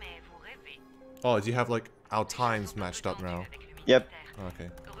run. Oh, do you have like our times matched up now? Yep. Oh, okay.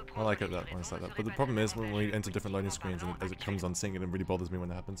 I like it that when it's like that. But the problem is when we enter different loading screens and as it comes on sync, it really bothers me when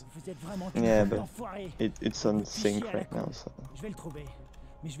that happens. Yeah, but it's on sync right now, so.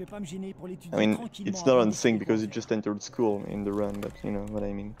 I mean, it's not on sync because it just entered school in the run, but you know what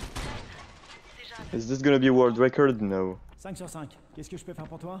I mean. Is this gonna be a world record? No. 5 sur 5. Qu'est-ce que je peux faire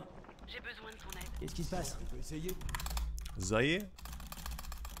pour toi? J'ai besoin de ton aide. Qu'est-ce qui se passe? On peut essayer. Zaire?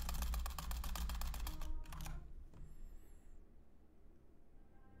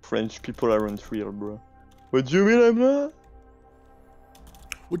 French people aren't real, bro. What do you mean I'm not?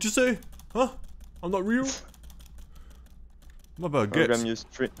 What'd you say? Huh? I'm not real? What about Hologram,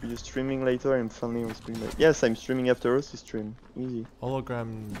 Gets? you streaming later? I'm finally on stream. Yes, I'm streaming after us. You stream. Easy.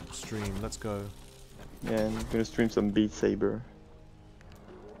 Hologram stream, let's go. Yeah, I'm gonna stream some Beat Saber.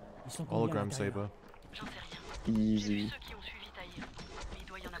 Hologram Saber. Easy.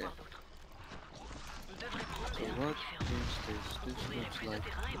 So what is this? This looks like...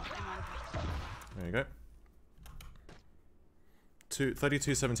 There you go.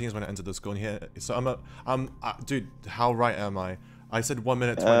 32:17 is when I entered the school, and here, so dude, how right am I? I said 1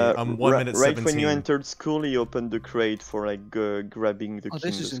 minute 20. I'm 1 minute 17. Right when you entered school, he opened the crate for like grabbing the key. Oh,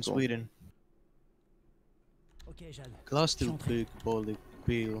 this is in Sweden. Glass till big, boldly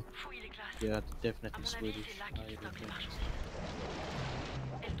peel. Yeah, definitely Swedish.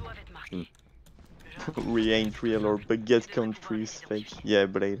 We ain't real or baguette countries fake. Yeah,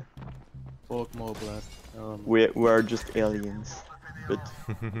 Blade. Fuck more blood. We are just aliens, but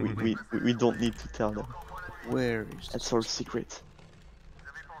we don't need to tell them. Where is That's our secret.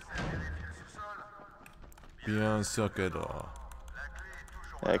 Bien sûr que non.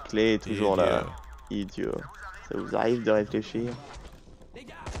 La clé est toujours là. Idiot. Ça vous arrive de réfléchir?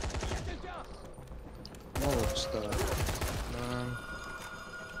 Oh, stuff.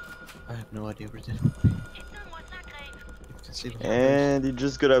 I have no idea where that would be. And he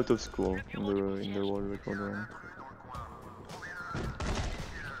just got out of school in the world record run.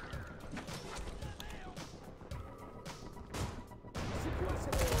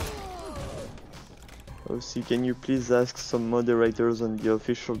 OC, can you please ask some moderators on the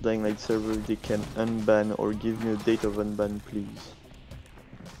official Dying Light server if they can unban or give me a date of unban, please?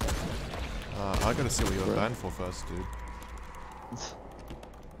 I gotta see what you're banned for first, dude.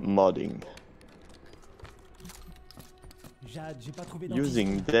 Modding. J'ai pas trouvé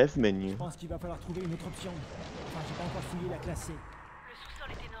Using dev menu. Je pense qu'il va falloir trouver une autre option. Enfin, j'ai pas encore fouillé la classe C. Le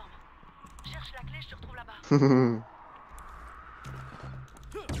sous-sol est énorme. Cherche la clé, je te retrouve là-bas.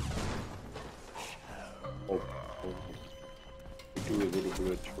 Do a little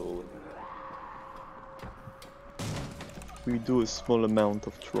bit of trolling. We do a small amount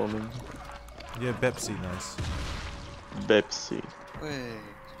of trolling. Yeah, Pepsi, nice. Pepsi. Wait.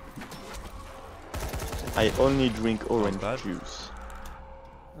 I only drink orange juice.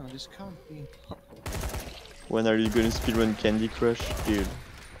 No, this can't be. When are you gonna speedrun Candy Crush? Dude,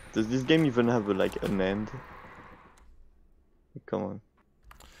 does this game even have like an end? Come on.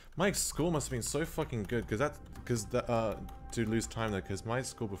 My school must have been so fucking good, to lose time though, because my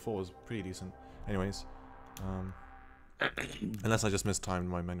school before was pretty decent. Anyways, unless I just mistimed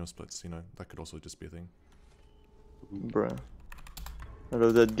my manual splits, you know, that could also just be a thing. Bruh.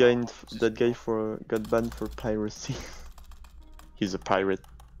 Hello, that guy got banned for piracy. He's a pirate.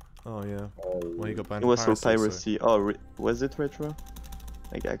 Oh yeah. Well, he got banned. It was for piracy. piracy. Oh, was it Retro?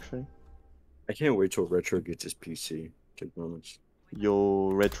 Like actually? I can't wait till Retro gets his PC. To be honest.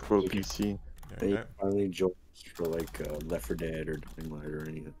 Yo, Retro PC. They finally joined for like Left 4 Dead or Dying Light or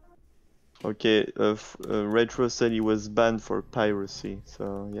anything. Okay, Retro said he was banned for piracy,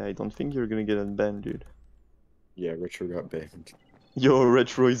 so yeah, I don't think you're gonna get unbanned, dude. Yeah, Retro got banned. Yo,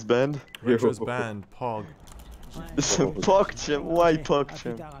 Retro is banned? Retro's banned, Pog. PogChamp? Why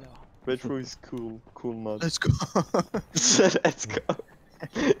PogChamp? Retro is cool, cool mod. Let's go. Let's go.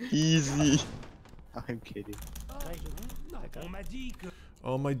 Easy. I'm kidding.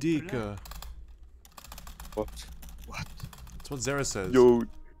 Oh my dick. What? What? That's what Zara says. Yo,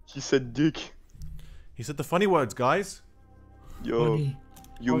 he said dick. He said the funny words, guys. Yo,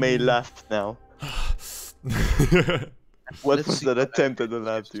 you may laugh now. What was that attempt at a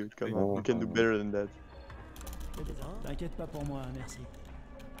laugh, dude? Come on, you can do better than that. T'inquiète pas pour moi, merci.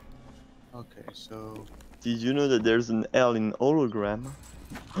 Okay, so... Did you know that there's an L in hologram?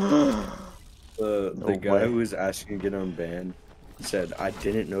 The guy who was asking to get unbanned said, I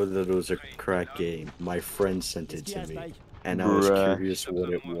didn't know that it was a crack game. My friend sent it to me, and I was curious what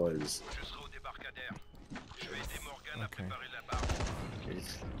it was. Okay.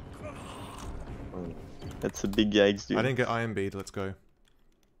 That's a big yikes, dude. I didn't get IMB'd, let's go.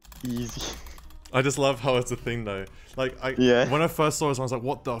 Easy. I just love how it's a thing though. Like, when I first saw this, I was like,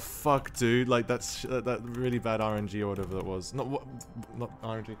 "What the fuck, dude?" Like, that really bad RNG or whatever that was. Not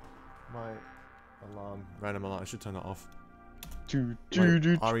RNG. My alarm, random alarm. I should turn that off.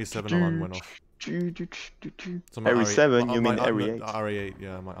 RE7 alarm went off. So RE7, you mean RE8? RE8,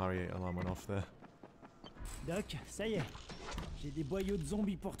 yeah, my RE8 alarm went off there. Doc, ça y est. J'ai des boyaux de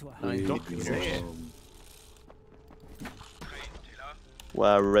zombies pour toi. Doc,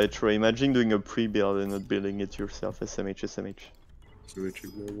 wow, Retro, imagine doing a pre-build and not building it yourself. SMH.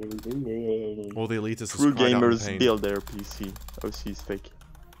 All the elitists True cried out in gamers pain. build their PC. OC is fake.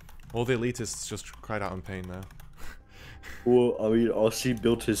 All the elitists just cried out in pain now. Well, I mean, Aussie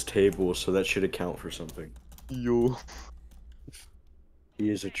built his table, so that should account for something. Yo. He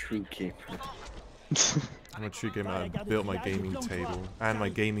is a true gamer. I'm a true gamer. I built my gaming table and my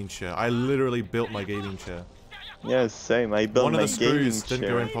gaming chair. I literally built my gaming chair. Yeah, same. I built One my of the gaming screws didn't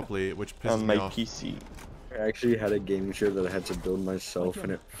chair go in properly, which pissed on me my off. PC. I actually had a gaming chair that I had to build myself,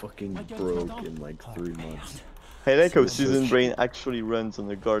 and it fucking broke in like 3 months. I like how Season Brain actually runs on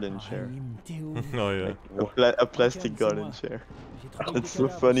a garden chair. Oh yeah. Like a plastic garden chair. That's so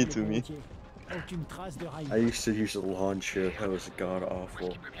funny to me. I used to use a lawn chair. That was god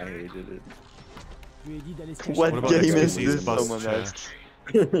awful. I hated it. What about game is XQC's this? bus Someone chair? asks.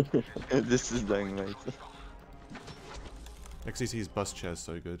 This is Dynamite. XCC's bus chair is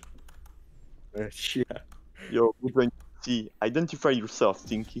so good. Yeah. Yo, we're going to see. Identify yourself,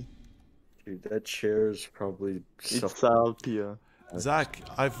 Stinky. Dude, that chair is probably It's Alpia. Zach,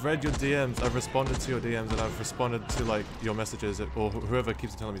 I've read your DMs, I've responded to your DMs, and I've responded to like your messages, or whoever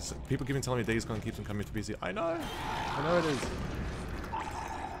keeps telling me. People keep telling me Days Gone keeps on coming to PC. I know it is.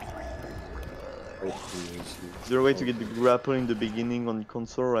 Is there a way to get the grapple in the beginning on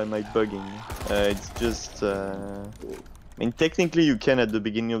console, or am I bugging? It's just... I mean, technically you can at the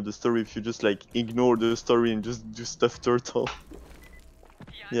beginning of the story if you just like ignore the story and just do stuff turtle.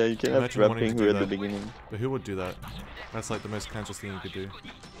 Yeah, you can have Imagine wanting grappling to do hook at the that. beginning. But who would do that? That's like the most cancerous thing you could do.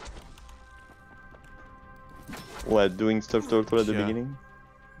 What, doing stuff turtle at the Yeah. beginning?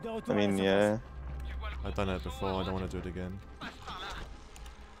 I mean, yeah. I've done it before, I don't want to do it again.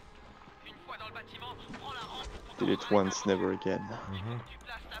 Did it once, never again.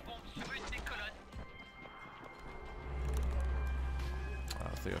 Ah,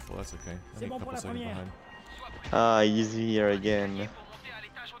 304, that's okay. I need a couple seconds behind. Ah, easy here again.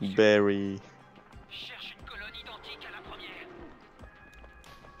 Berry.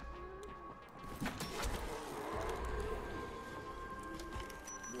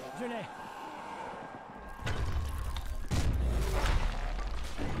 Je l'ai.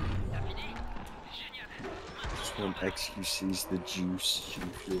 This one XQC's the juice. G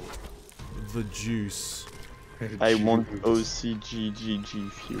fuel. The juice. I want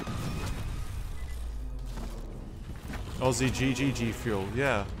OCGGG fuel. Aussie GGG fuel,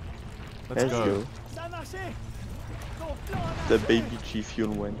 yeah. Let's go. Ça a marché. The baby G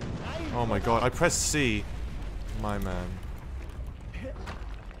fuel went. Oh my god, I pressed C. My man.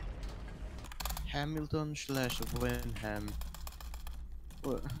 Hamilton / Wenham.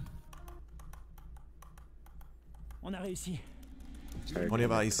 What? On a réussi. On y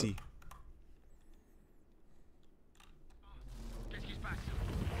va ici.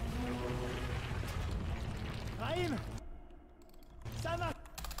 Raïm. Ça marche.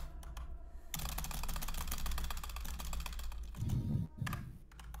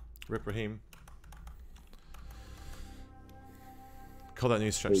 Rip Raheem. Call that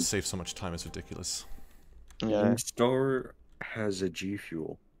new stretch to save so much time, it's ridiculous. Yeah. Star has a G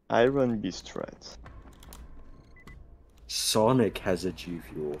fuel. I run B strats. Sonic has a G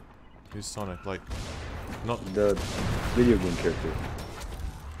fuel. Who's Sonic? Like, not The video game character.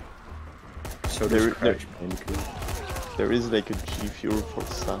 So does Crash Bandicoot. There is like a G fuel for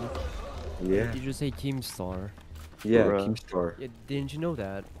Sonic. Yeah. Did you say Keemstar? Yeah, Bruh. Keemstar. Yeah, didn't you know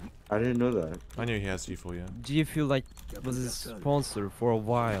that? I didn't know that. I knew he has G4, yeah. Do you feel like was a sponsor for a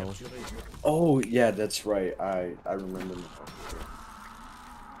while? Oh yeah, that's right. I remember.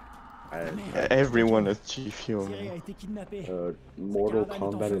 Everyone has G fuel. Cyril a Man. été kidnappé. Mortal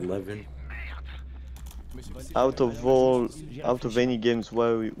Kombat 11. Out of any games,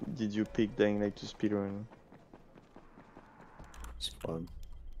 why did you pick Dying Light to speedrun? It's fun.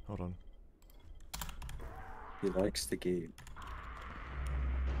 Hold on. He likes the game.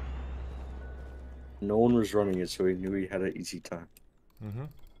 No one was running it, so he knew he had an easy time.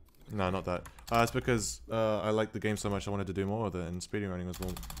 No, not that. It's because I liked the game so much I wanted to do more of it, and speedrunning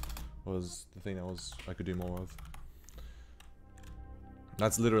was the thing I could do more of.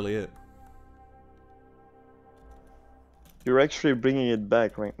 That's literally it. You're actually bringing it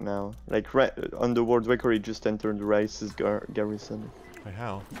back right now. Like right on the world record, he just entered Rice's garrison. Wait,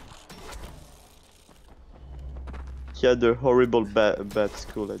 how? He had a horrible bad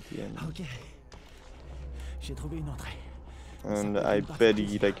school at the end. Ok. J'ai trouvé une entrée. And I bet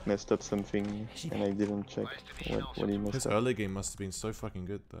he like messed up something, and I didn't check what he messed His up. early game must have been so fucking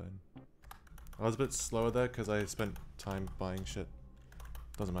good though. I was a bit slower there because I spent time buying shit.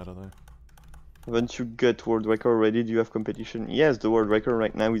 Doesn't matter though. Once you get world record already, do you have competition? Yes, the world record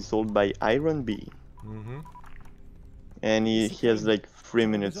right now is sold by Iron B. And he has like 3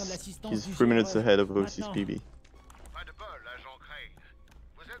 minutes. He's 3 minutes ahead of OCSPB.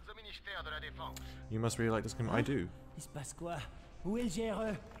 You must really like this game. I do. Il se passe quoi? Où est le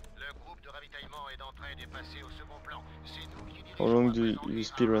GRE? How long do you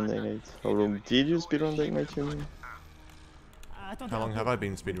speedrun Dying Light? How long did you speedrun Dying Light, you mean? How long have I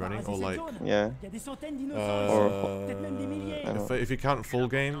been speedrunning? Or like... Yeah. If you count full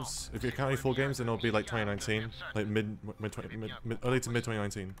games, if you're counting full games, then it'll be like 2019. Like early to mid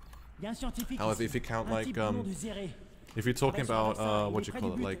 2019. However, if you count like, if you're talking about, what do you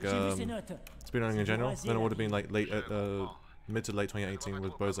call it, like, speedrunning in general, then it would have been like mid to late 2018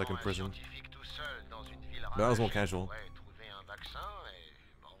 with Bozak in prison. But that was more casual.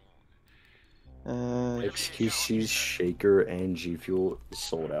 XQC's Shaker and G Fuel is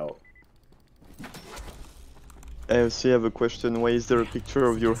sold out. I also have a question. Why is there a picture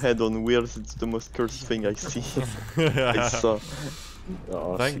of your head on wheels? It's the most cursed thing I see. I saw.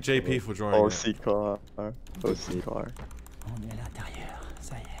 Thank JP for drawing it. RC car. RC car.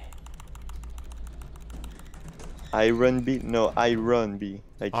 Iron B? No, Iron B.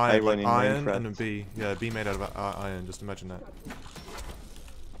 Like iron in iron Minecraft. and a B. Yeah, B made out of iron. Just imagine that.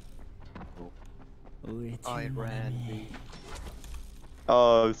 Iron B.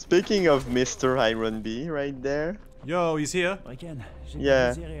 Oh, speaking of Mr. Iron B, right there. Yo, he's here.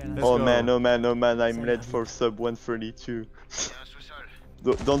 Yeah. Let's Oh go. man, oh man, oh man, I'm late for sub 132.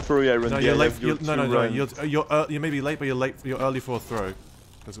 Don't worry, Iron No, B. you're I late. have your No, two runs. you may be late, but you're early for a throw.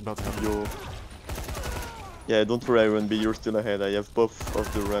 That's about to happen. Yeah, don't worry, Iron B. You're still ahead. I have both of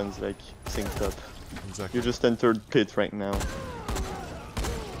the runs like synced up. Exactly. You just entered pit right now.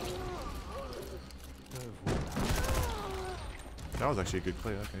 That was actually a good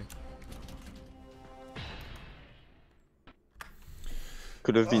play. Okay.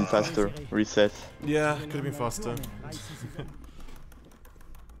 Could have been faster. Reset. Yeah, could have been faster.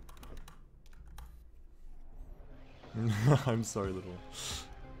 I'm sorry, little.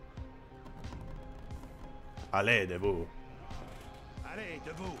 Allez, debout. Allez,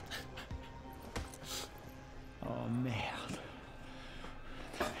 debout. Oh merde.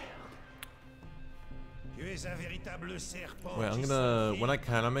 Wait, I'm gonna, when I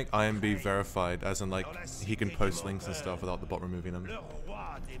can, I make IMB verified, as in like, he can post links and stuff without the bot removing them.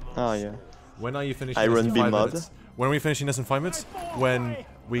 Oh yeah. When are you finishing Iron this in B 5 mod? minutes? When are we finishing this in 5 minutes? When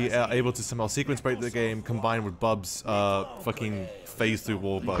we are able to somehow sequence break the game combined with Bub's fucking phase through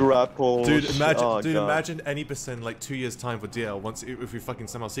wall bug. Grapple. Dude, imagine, oh, dude, God. imagine any percent like 2 years time for DL once if we fucking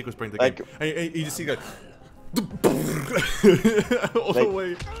somehow sequence break the game. And you just see go all the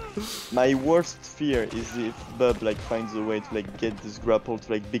way. My worst fear is if Bub like finds a way to like get this grapple to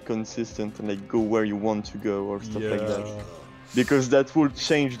like be consistent and like go where you want to go or stuff like that. Because that will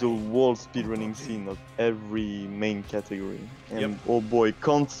change the whole speedrunning scene of every main category. And oh boy,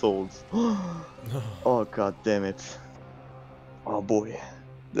 consoles. Oh god damn it. Oh boy.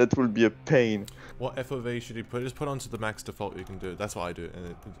 That will be a pain. What FOV should you put? Just put onto the max default you can do it. That's what I do and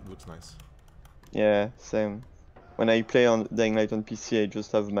it looks nice. Yeah, same. When I play on Dying Light on PC, I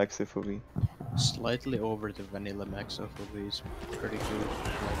just have max FOV. Slightly over the vanilla max FOV is pretty good.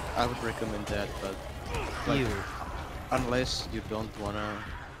 Like, I would recommend that, but like, unless you don't wanna.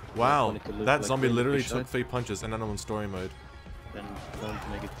 Wow, want it to look that like zombie really literally shot, took 3 punches and then I'm on story mode. Then don't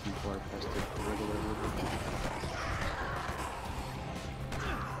make it too far past the regular movement.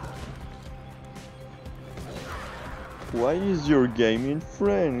 Why is your game in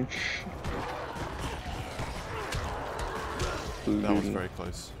French? That was very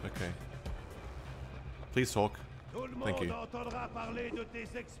close. Okay. Please talk. Thank you.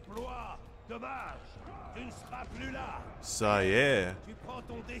 Ça y est.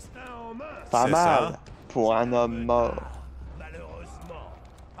 Pas mal pour un homme mort.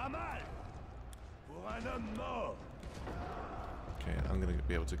 Okay, I'm gonna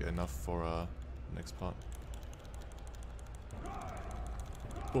be able to get enough for next part.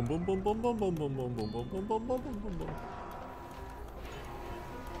 Boom boom boom boom boom boom boom boom boom boom boom boom boom boom boom.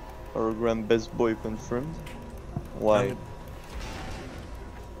 Hologram best boy confirmed. Why?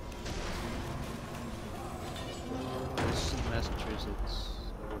 It's Massachusetts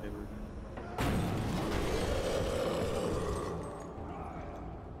or whatever.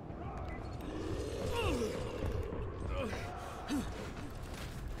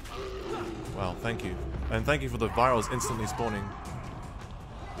 Wow, thank you. And thank you for the virals instantly spawning.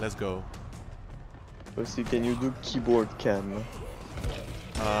 Let's go. Percy, can you do keyboard cam?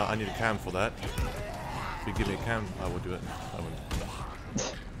 I need a cam for that. If you give me a cam, I will do it. I wouldn't.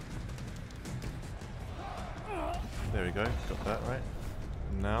 There we go, got that right.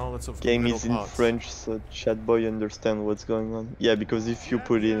 Now let's look for the Game middle is in parts. French, so chat boy understand what's going on. Yeah, because if you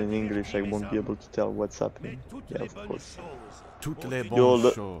put it in English, I won't be able to tell what's happening. Yeah, of course. Toutes les Yo,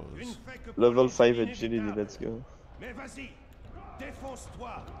 bonnes choses. level 5 agility, let's go.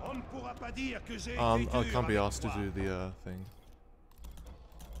 I can't be asked to do the thing.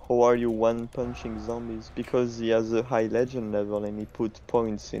 How are you one punching zombies? Because he has a high legend level and he put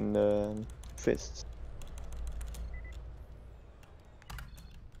points in fists.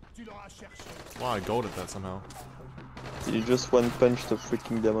 Wow, I gold at that somehow. You just one punch the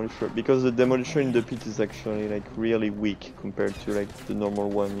freaking demolisher, because the demolisher in the pit is actually like really weak compared to like the normal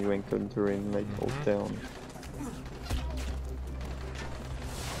one you encounter in like Old Town.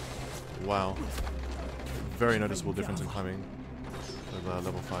 Wow. Very noticeable difference in climbing with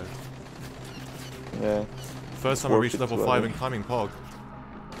level 5. Yeah. First time I reached level 5 in climbing POG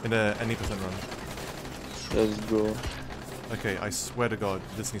in a any percent run. Let's go. Okay, I swear to God,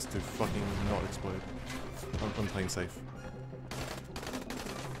 this needs to fucking not explode. I'm playing safe.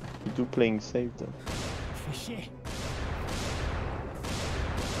 You do playing safe though. Yeah,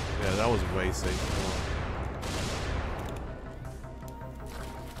 that was way safe.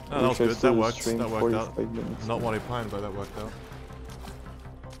 No, that was good. That worked. That worked out. Not what I planned, but that worked out.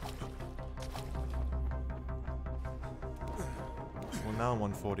 Well, now I'm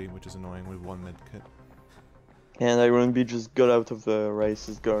 140, which is annoying with one med kit. And Iron B just got out of the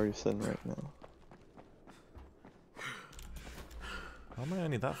Rice's garrison right now. How am I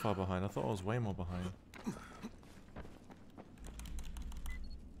only that far behind? I thought I was way more behind.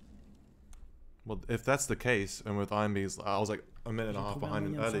 Well, if that's the case, and with Iron B's, I was like a minute and a half behind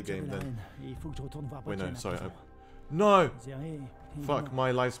in early game then. Wait, no, sorry. No! Fuck, my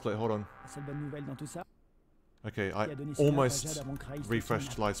life split, hold on. Okay, I almost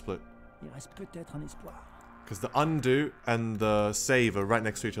refreshed life split. Because the undo and the save are right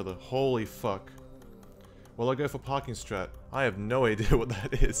next to each other. Holy fuck. Will I go for parking strat? I have no idea what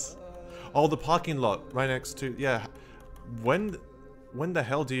that is. Oh, the parking lot right next to... Yeah. When the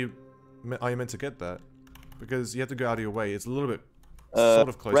hell are you meant to get that? Because you have to go out of your way. It's a little bit sort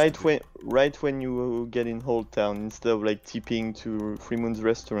of close right when you get in Old Town, instead of like TPing to Free Moon's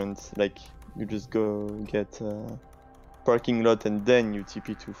restaurant, like you just go get parking lot and then you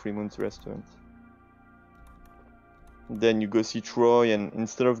TP to Free Moon's restaurant. Then you go see Troy, and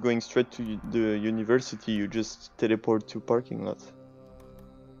instead of going straight to the university, you just teleport to parking lot.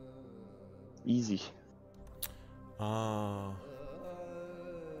 Easy.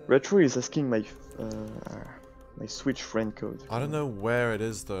 Retro is asking my my Switch friend code. I don't know where it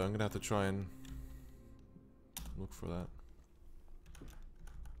is though. I'm gonna have to try and look for that.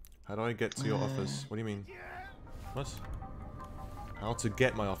 How do I get to your office? What do you mean? What? How to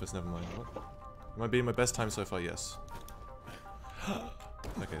get my office? Never mind. What? Am I being my best time so far? Yes.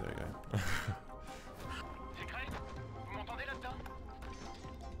 Okay, there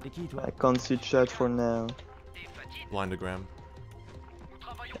we go. I can't see chat for now. Blindogram.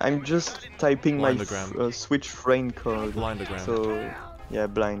 I'm just typing my Switch friend code. Blindogram. So, yeah,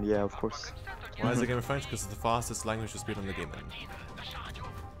 blind, yeah, of course. Why is the game in French? Because it's the fastest language to speed on the game then.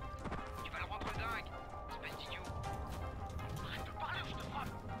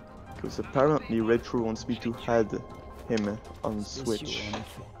 Because apparently Retro wants me to add him on Switch.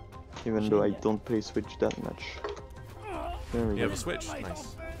 Even though I don't play Switch that much. You have a Switch?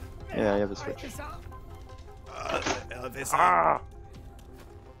 Nice. Yeah, I have a Switch.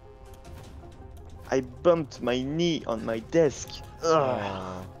 I bumped my knee on my desk.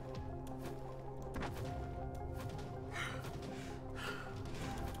 Oh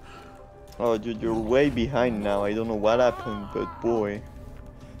dude, you're way behind now. I don't know what happened, but boy.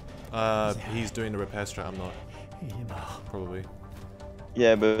 He's doing the repair strat, I'm not. Probably.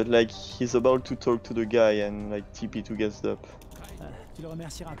 Yeah, but like, he's about to talk to the guy and like TP to get up.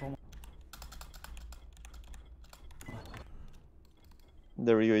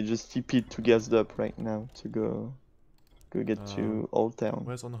 There we go. I just TP'd to gassed up right now to go get to Old Town.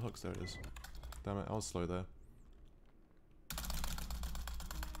 Where's on the hooks? There it is. Damn it, I was slow there.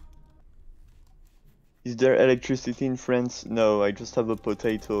 Is there electricity in France? No, I just have a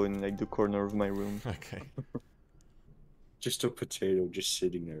potato in like the corner of my room. Okay. Just a potato just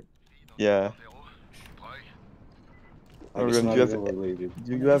sitting there. Yeah. Like, it's not even related.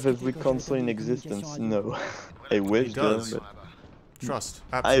 Do you have every console in existence? No. I wish though, but... Trust.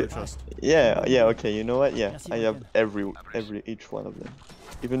 Absolute trust. Yeah, okay, you know what? Yeah, I have each one of them.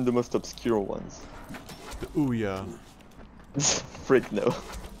 Even the most obscure ones. Ooh, yeah. Frick no.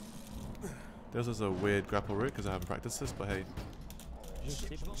 This is a weird grapple route because I haven't practiced this, but hey.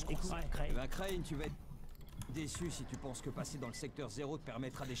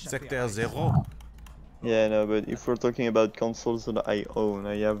 Secteur 0. Yeah, no, but if we're talking about consoles that I own,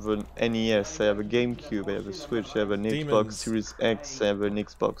 I have an NES, I have a GameCube, I have a Switch, I have an Xbox Series X, I have an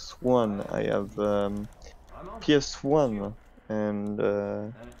Xbox One, I have PS1, and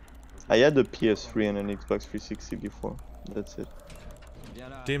I had a PS3 and an Xbox 360 before. That's it.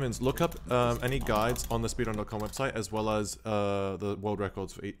 Demons, look up any guides on the speedrun.com website as well as the world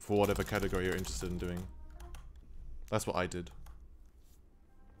records for whatever category you're interested in doing. That's what I did.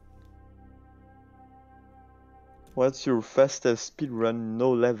 What's your fastest speedrun?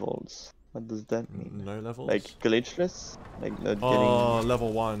 No levels. What does that mean? No levels? Like glitchless? Like not getting...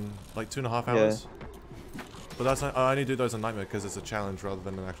 level 1. Like 2.5 hours? Yeah. But that's not, I only do those on Nightmare because it's a challenge rather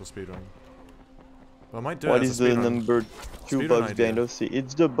than an actual speedrun. But I might do what it is the number 2 box behind us? See,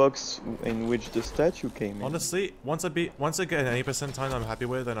 it's the box in which the statue came in. Honestly, once I get an 80% time I'm happy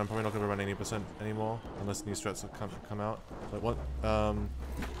with, then I'm probably not going to run 80% anymore unless new strats come out. Like what?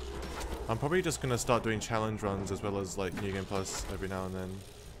 I'm probably just gonna start doing challenge runs as well as like New Game Plus every now and then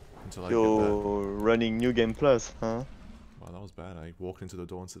until I get You're running New Game Plus, huh? Wow, that was bad. I walked into the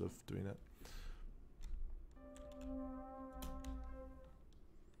door instead of doing it.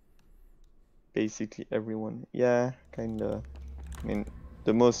 Basically everyone. Yeah, kinda. I mean,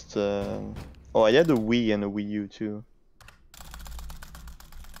 the most... Oh, I had a Wii and a Wii U too.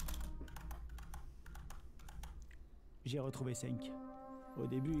 J'ai retrouvé 5. Au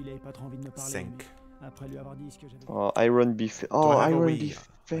début, il avait pas trop envie de me parler. Après lui avoir dit ce que j'avais. Oh, Iron Beef. Oh, Iron Beef.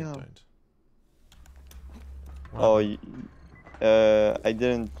 Oh, I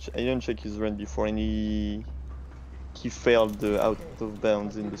didn't check his run before, and he failed out of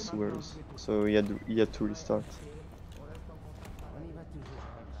bounds in the sewers, so he had to restart.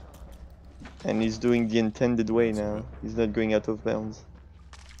 And he's doing the intended way now. He's not going out of bounds.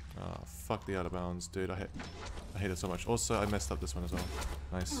 Oh, fuck the out of bounds, dude. I hate it so much. Also, I messed up this one as well.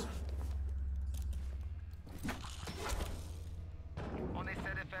 Nice.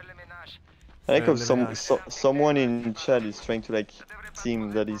 I think someone in chat is trying to like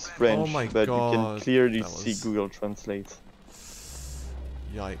team that is French, but you can clearly see Google Translate.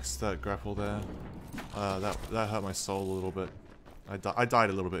 Yikes! That grapple there, that hurt my soul a little bit. I died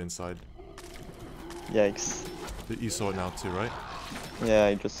a little bit inside. Yikes! You saw it now too, right? Yeah,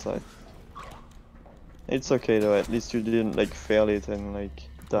 I just saw it. It's okay though. At least you didn't like fail it and like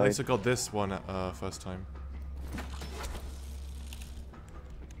die. At least I got this one first time.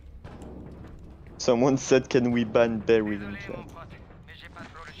 Someone said, "Can we ban Barry in chat?"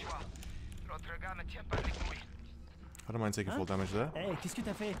 I don't mind taking full damage there. Hey, qu'est-ce que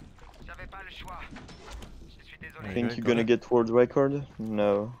t'as fait? Think you're gonna get world record?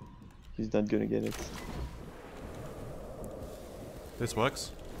 No, he's not gonna get it. This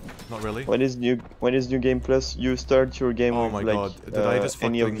works. Not really. When is new game plus? You start your game with my like god. Did I just fuck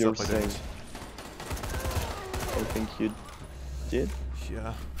any of things your up? saves. I think you did.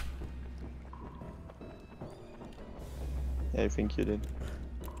 Yeah. Yeah, I think you did.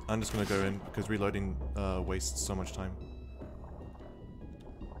 I'm just gonna go in because reloading wastes so much time.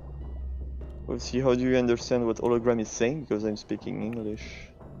 Well, see, how do you understand what hologram is saying? Because I'm speaking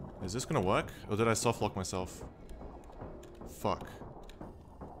English. Is this gonna work? Or did I soft lock myself? Fuck.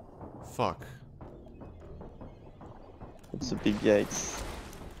 Fuck. It's a big yikes.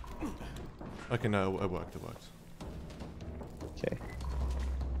 Okay, no, it worked, it worked. Okay.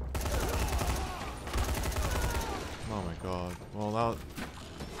 Oh my god. Well, that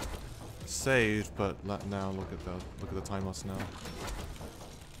saved, but now look at the time loss now.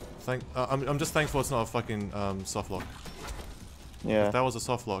 I'm just thankful it's not a fucking soft lock. Yeah. If that was a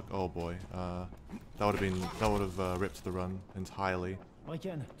soft lock, oh boy, that would have ripped the run entirely.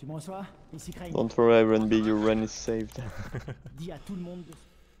 Don't worry, Iron B, your run is saved.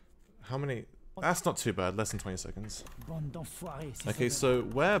 How many? That's not too bad, less than 20 seconds. Bande d'enfoirés, c'est Okay, ça. so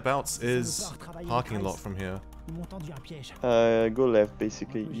whereabouts is parking lot from here? Ils m'ont tendu un piège. Go left,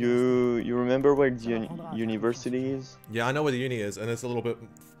 basically. You remember where the university is? Yeah, I know where the uni is, and it's a little bit...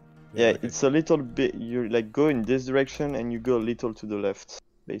 Yeah, okay. it's a little bit. You like go in this direction and you go a little to the left,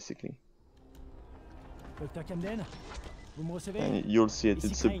 basically. Docteur Camden, vous me recevez? And you'll see it.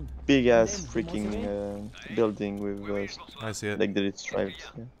 It's a big ass freaking building with I see it. like that it's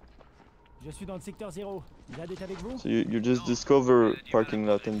striped. Yeah. Je suis dans le secteur 0. Jade est avec vous? So you just discover parking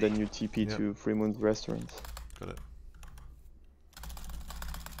lot and then you TP Yep. to Freemoon's restaurant. Got it.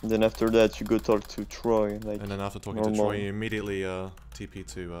 And then after that you go talk to Troy. Like And then after talking normal. to Troy, you immediately TP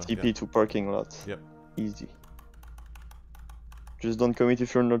to... TP yeah. to parking lot. Yep. Easy. Just don't commit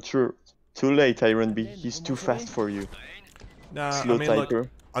if you're not sure. Too late, Iron B. He's too fast for you. Nah, Slow I mean, typer. look,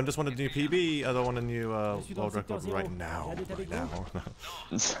 I just want a new PB, I don't want a new world record right now. Right now.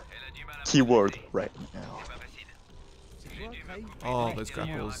 Keyword right now. Oh, those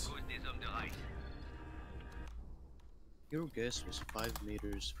grapples. Your guess was 5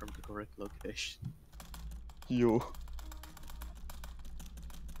 meters from the correct location. Yo.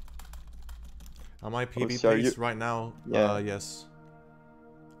 Am I PB so are pace you- right now? Yeah. Yes.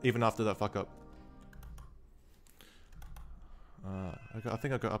 Even after that fuck up. I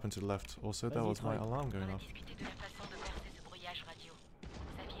think I got up and to the left. Also, that was my alarm going off.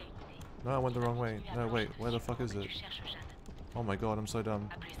 No, I went the wrong way. No, wait, where the fuck is it? Oh my god, I'm so dumb.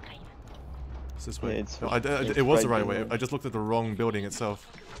 It's this way. Yeah, it's No, it's it was the right right way. there. I just looked at the wrong building itself.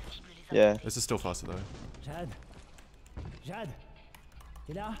 Yeah. This is still faster though. Jade? Jade?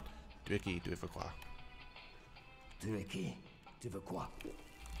 T'es là? Tu es qui? Tu es quoi? Tu es qui? Tu veux quoi?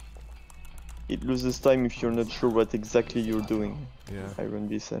 It loses time if you're not sure what exactly you're doing. Yeah. Iron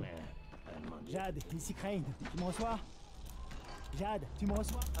B said. Jade, ici Crane. Tu me reçois? Jade, tu me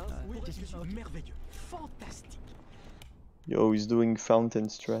reçois? Oui, je suis merveilleux. Fantastique. Yo, he's doing fountain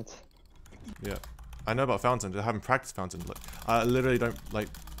strat. Yeah. I know about Fountain, I haven't practiced Fountain. Like, I literally don't, like,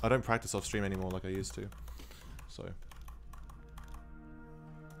 I don't practice off stream anymore like I used to. So.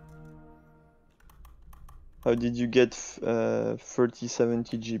 How did you get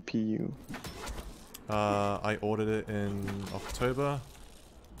 3070 GPU? I ordered it in October.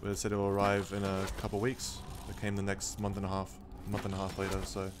 It said it will arrive in a couple weeks. It came the next month and a half later,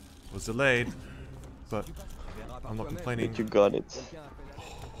 so it was delayed, but I'm not complaining. But you got it.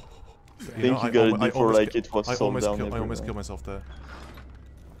 I You think know, you got it I before almost like ki- it was I sold almost down I almost everywhere. killed myself there.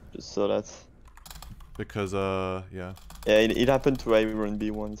 Just saw that. Because, yeah. Yeah, it happened to Iron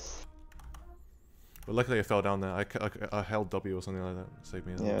B once. But luckily I fell down there. I held W or something like that. Saved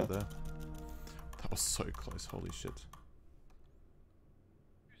me a little Yeah. bit there. That was so close, holy shit.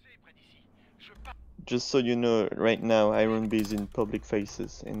 Just so you know, right now Iron B is in public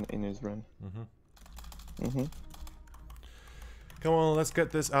faces in his run. Come on, let's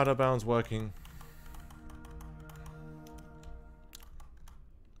get this out of bounds working.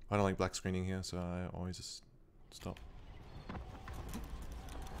 I don't like black screening here, so I always just stop.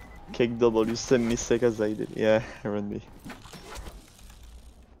 Cake W, same mistake as I did. Yeah, Iron B.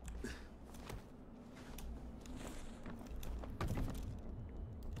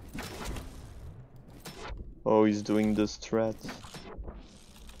 Oh, he's doing the strats.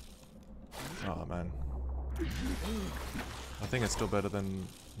 Oh man. I think it's still better than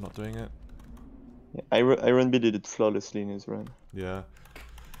not doing it. Yeah, Iron B did it flawlessly in his run. Yeah.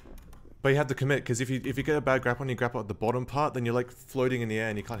 But you have to commit, because if you get a bad grapple and you grapple at the bottom part, then you're like floating in the air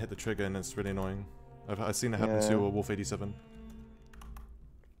and you can't hit the trigger, and it's really annoying. I've seen it happen Yeah. to Wolf 87.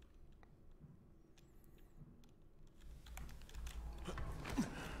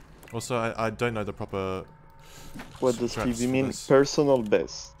 Also, I don't know the proper... What does strats PB for mean? this. Personal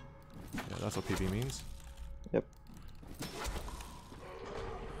best. Yeah, that's what PB means. Yep.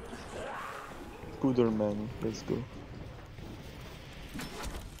 Scooter man, let's go.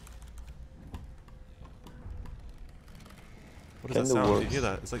 What does that sound? Did you hear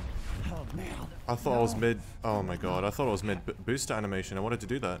that? It's like... I thought I was mid... Oh my god, I thought I was mid booster animation. I wanted to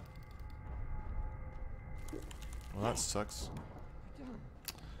do that. Well, that sucks.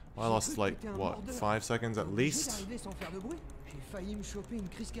 I lost like, what, 5 seconds at least?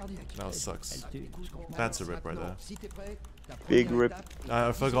 That sucks. That's a rip right there. Big rip.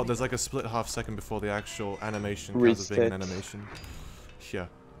 I forgot there's like a split half second before the actual animation counts as being an Reset. animation. Yeah.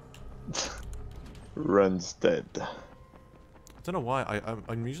 Run's dead. I don't know why.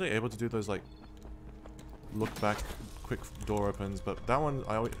 I'm usually able to do those like look back quick door opens, but that one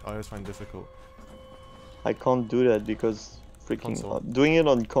I always find difficult. I can't do that because freaking Console. doing it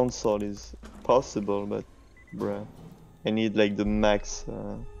on console is possible, but bruh, I need like the max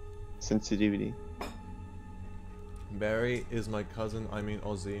sensitivity. Barry is my cousin, I mean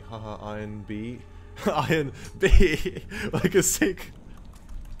Aussie. Haha, Iron B. Iron B! Like a sick.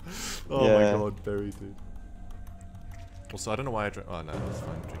 Oh Yeah. my god, Barry, dude. Also, I don't know why I drank. Oh no, that's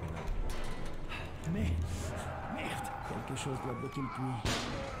fine, I'm drinking that. Mais... Merde! Quelque chose doit bloquer le puits.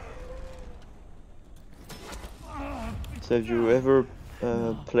 So have you ever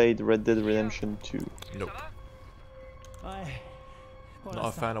played Red Dead Redemption 2? Nope. Ouais. Pour Not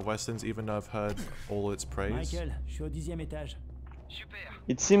a fan of westerns, even though I've heard all its praise. Michael, je suis au 10e étage.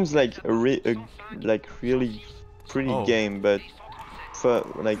 It seems like a really pretty Oh. game, but for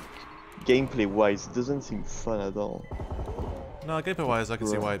like gameplay wise, it doesn't seem fun at all. No, gameplay wise, I can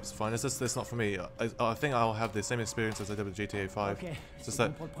see why it's fine. It's just it's not for me. I think I'll have the same experience as I did with GTA 5. Okay. It's just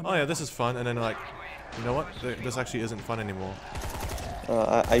like, oh yeah, this is fun, and then like, you know what? This actually isn't fun anymore.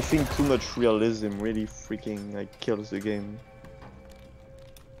 I think too much realism really freaking like kills the game.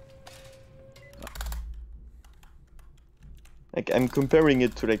 Like I'm comparing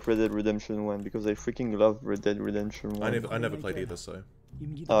it to like Red Dead Redemption 1 because I freaking love Red Dead Redemption 1. I never played either, so.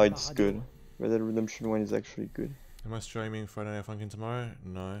 Oh, it's good. Red Dead Redemption 1 is actually good. Am I streaming Friday Night Funkin' tomorrow?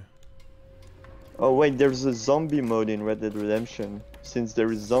 No. Oh wait, there's a zombie mode in Red Dead Redemption. Since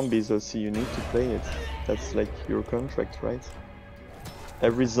there is zombies, OC, you need to play it. That's like your contract, right?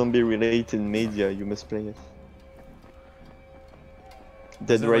 Every zombie related media, you must play it.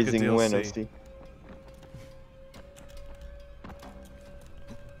 Dead Rising 1, OC.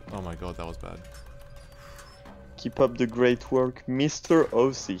 Oh my god, that was bad. Keep up the great work, Mr.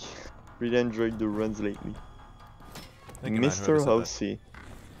 OC. Really enjoyed the runs lately. Thank you, man, Mr. whoever said OC.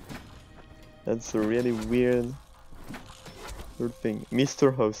 That's a really weird thing.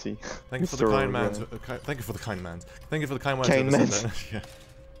 Mr. OC. Thank you for the kind man. Thank you for the kind man. Thank you for the kind man. Kind man.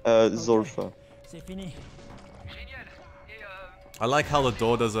 Yeah. Zolfa. C'est fini. I like how the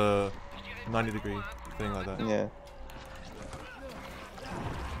door does a 90-degree thing like that. Yeah.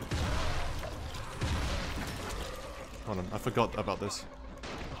 Hold on, I forgot about this.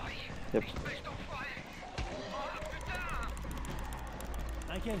 Yep.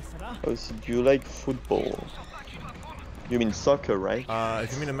 Michael, ça va? Oh, so do you like football? You mean soccer, right?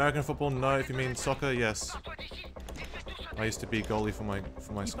 If you mean American football, no. If you mean soccer, yes. I used to be goalie for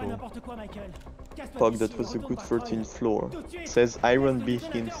my school. Fuck, that was a good 13th floor. Says Iron B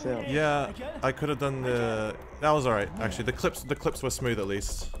himself. Yeah, I could have done the. That was alright. Actually, the clips were smooth at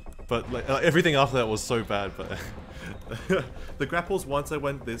least. But like everything after that was so bad. But the grapples once I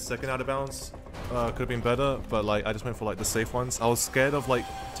went this second out of bounds could have been better. But like I just went for like the safe ones. I was scared of like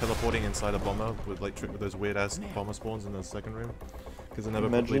teleporting inside a bomber with like with those weird ass bomber spawns in the second room. Because I never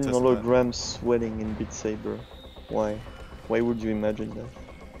Imagine tested holograms sweating in Beat Saber. Why? Why would you imagine that?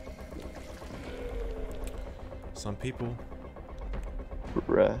 Some people.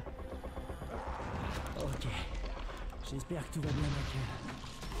 Bruh. Ok. J'espère que tout va bien, Michael.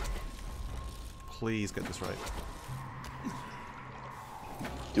 Please get this right.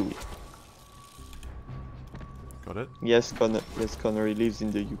 Do it. Got it? Yes, Connor. Yes, Connor. He lives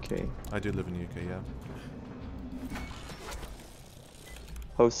in the UK. I do live in the UK, yeah.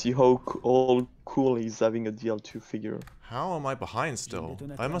 How all cool he's having a DL2 figure. How am I behind still?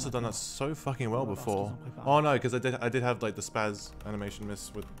 I must have done that so fucking well before. Oh no, because I did have like the spaz animation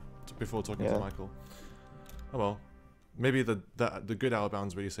miss with before talking to Michael. Oh well, maybe the good out of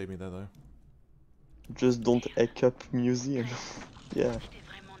bounds really saved me there though. Just don't eck up museum. Yeah.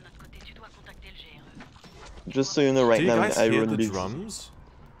 Just so you know, right now, do you guys hear the Beats. drums?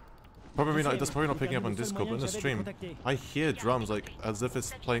 Probably not. That's probably not picking up on Discord, but in the stream, I hear drums like as if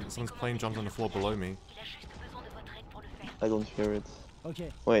it's playing. Someone's playing drums on the floor below me. I don't hear it.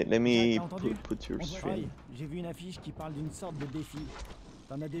 Ok. Wait, let me T'as put your stream. J'ai vu une affiche qui parle d'une sorte de défi.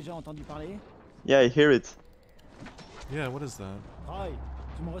 T'en as déjà entendu parler? Yeah, I hear it. Yeah, what is that? Hi,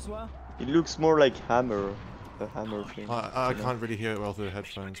 tu me reçois? It looks more like hammer, a hammer thing. I can't really hear it well through the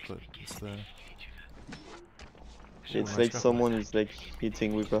headphones, but it's there. It's like someone is like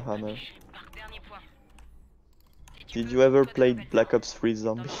hitting with a hammer. Did you ever play Black Ops 3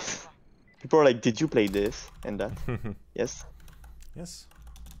 Zombies? People are like, did you play this and that? Yes? Yes.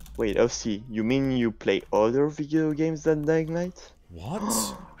 Wait, OC, you mean you play other video games than Dying Light?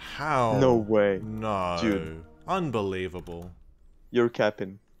 What? How? No way. No. Dude. Unbelievable. You're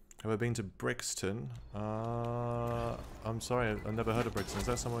capping. Have I been to Brixton? I'm sorry, I've never heard of Brixton. Is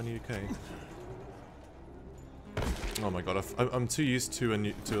that somewhere in the UK? Oh my god, I'm too used to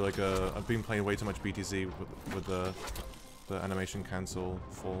like I've been playing way too much BTZ with the animation cancel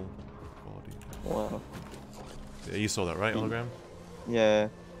full quality. Wow. Yeah, you saw that, right, hologram? Yeah.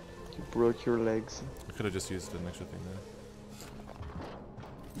 You broke your legs. I could have just used an extra thing there.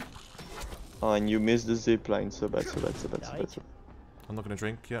 Oh, and you missed the zip line. So bad, so bad, so bad, so bad. So bad. I'm not gonna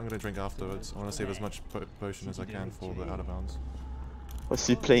drink. Yeah, I'm gonna drink afterwards. I want to save as much potion as I can for the out of bounds. Was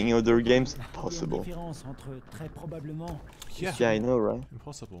he playing other games? Possible. Yeah. Yeah, I know, right?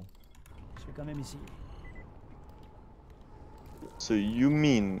 Impossible. So you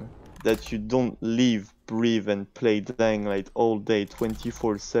mean that you don't live, breathe, and play Dying Light all day,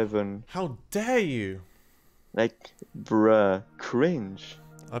 24/7? How dare you? Like, bruh, cringe.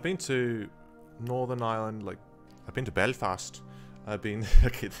 I've been to Northern Ireland, like, I've been to Belfast. I've been,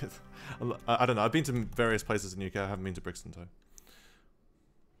 okay, I don't know, I've been to various places in the UK, I haven't been to Brixton though.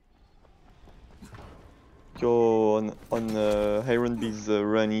 Yo, on Iron Bee's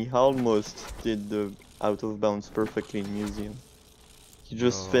run, he almost did the out of bounds perfectly in museum. He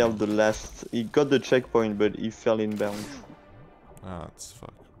just failed the last, he got the checkpoint, but he fell in bounds. Ah, that's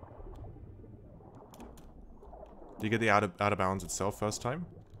fuck. Do you get the out of bounds itself first time?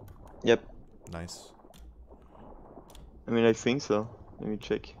 Yep. Nice. I mean, I think so. Let me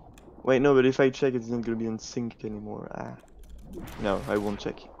check. Wait, no, but if I check, it's not gonna be on sync anymore. Ah. No, I won't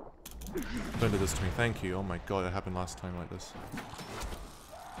check. Don't do this to me, thank you. Oh my god, it happened last time like this.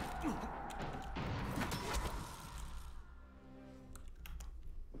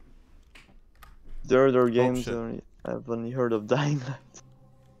 There are other games I've only heard of Dying Light.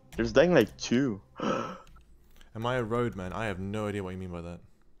 There's Dying Light 2. Am I a roadman? I have no idea what you mean by that.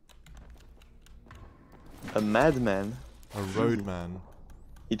 A madman? A roadman.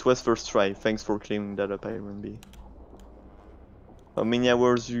 It was first try. Thanks for clearing that up, Iron B. How many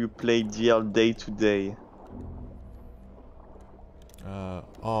hours you play DL day to day?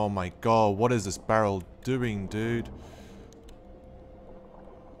 Oh my god, what is this barrel doing, dude?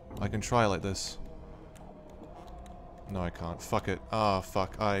 I can try like this. No, I can't. Fuck it. Ah,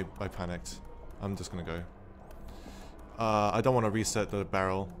 fuck. I panicked. I'm just gonna go. I don't want to reset the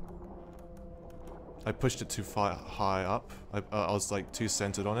barrel. I pushed it too far high up. I was like too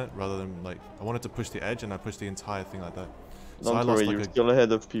centered on it rather than like I wanted to push the edge and I pushed the entire thing like that. So Don't worry, you're still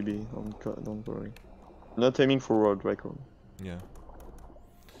ahead of PB. Don't worry. Not aiming for world record. Yeah.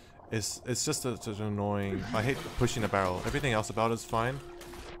 It's just such an annoying. I hate pushing a barrel. Everything else about it is fine.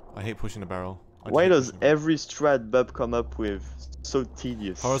 I hate pushing a barrel. Why does every strat Bub come up with? So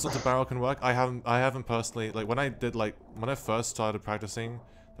tedious. Horizontal barrel can work. I haven't personally, like when I first started practicing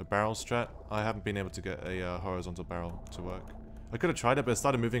the barrel strat, I haven't been able to get a horizontal barrel to work. I could have tried it, but it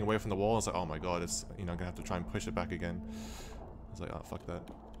started moving away from the wall. I was like, oh my god, it's, you know, I'm gonna have to try and push it back again. I was like, oh fuck that.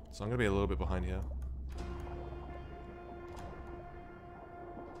 So I'm gonna be a little bit behind here.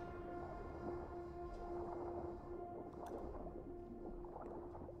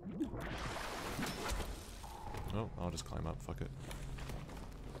 Oh, I'll just climb up, fuck it.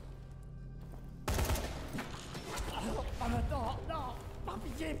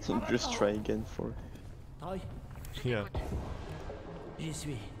 So just try again for... Yeah.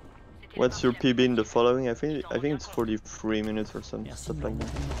 What's your PB in the following? I think it's 43 minutes or something, stuff like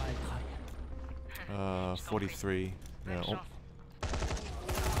that. 43. Yeah. Oh.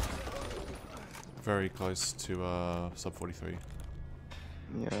 Very close to sub 43.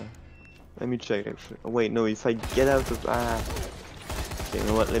 Yeah. Let me check actually. Oh, wait, no, if I get out of... Okay, you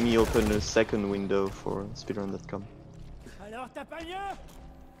know what? Let me open a second window for speedrun.com.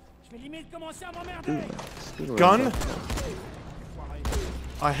 Gun?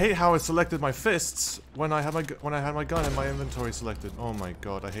 I hate how I selected my fists when I had my gun in my inventory selected. Oh my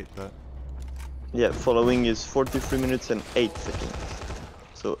god, I hate that. Yeah, following is 43 minutes and 8 seconds.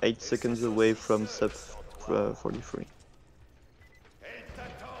 So 8 seconds away from sub 43.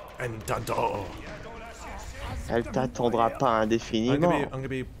 Elle t'attendra pas indéfiniment. I'm gonna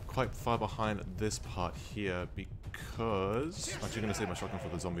be quite far behind this part here because I'm actually gonna save my shotgun for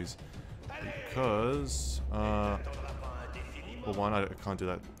the zombies. Because well, one, I can't do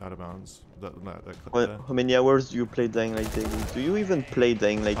that out of bounds. That clip there. How many hours do you play Dying Light daily? Do you even play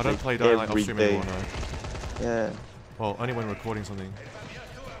Dying Light? I don't play Dying Light off every stream day? anymore, no. Yeah. Well, only when recording something.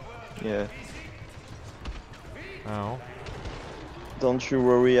 Yeah. Ow. Don't you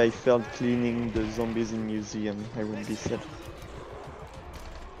worry, I felt cleaning the zombies in museum. I won't be sad.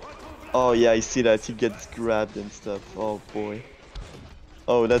 Oh yeah, I see that. He gets grabbed and stuff. Oh boy.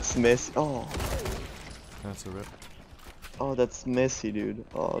 Oh, that's messy. Oh. That's a rip. Oh, that's messy, dude.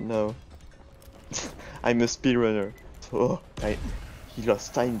 Oh no. I'm a speedrunner. So he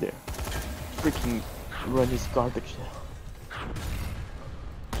lost time there. Freaking run his garbage now.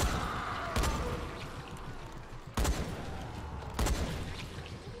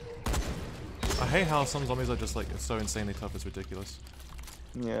 I hate how some zombies are just like so insanely tough, it's ridiculous.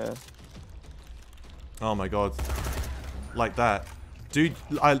 Yeah. Oh my god. Like that. Dude,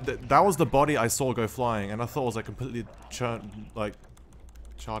 that was the body I saw go flying, and I thought it was like completely charred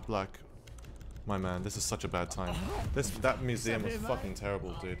black. My man, this is such a bad time. That museum was fucking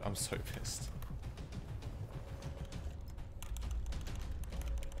terrible, dude. I'm so pissed.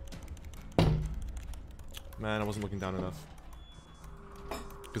 Man, I wasn't looking down enough.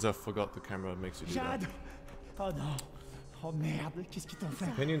 Because I forgot the camera makes you do that. Oh no. Oh merde, qu'est-ce qu'ils t'ont fait?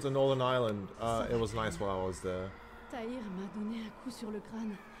 Opinions on Northern Ireland. It was nice while I was there. Tahir m'a donné un coup sur le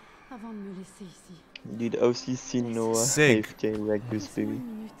crâne avant de me laisser ici. Did aussi see Noah Sig. AFK like this baby?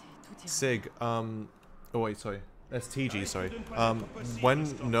 Sig, oh wait, sorry. That's TG, sorry. When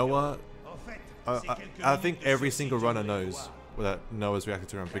Noah, I think every single runner knows that Noah's reacted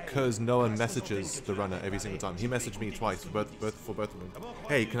to run because Noah messages the runner every single time. He messaged me twice for both of them.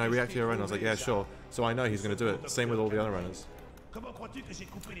 Hey, can I react to your run? I was like, yeah, sure. So I know he's gonna do it. Same with all the other runners.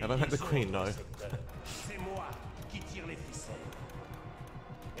 Have I met the Queen? No.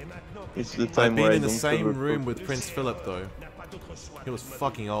 It's the time I've been where in I the don't same ever room with Prince Philip though. He was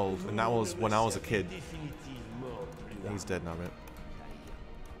fucking old, and that was when I was a kid. He's dead now, right?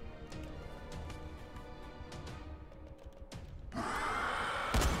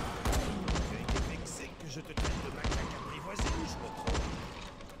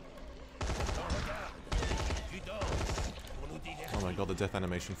 Oh my god, the death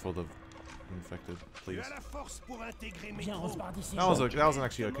animation for the infected, please. That was an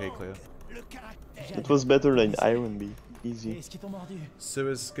actually okay clear. It was better than Iron Bee. Easy.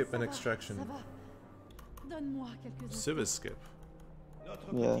 Sewers skip and extraction. Sewers skip.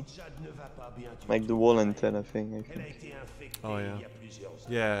 Yeah. Like the wall antenna I think. Oh yeah.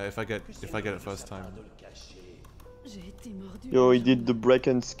 Yeah, if I get it first time. Yo, he did the break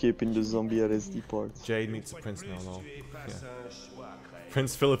and skip in the zombie LSD part. Jade meets the prince now, lol. Yeah.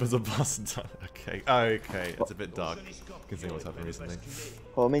 Prince Philip is a bastard. Okay, okay, it's a bit dark considering what's happened recently.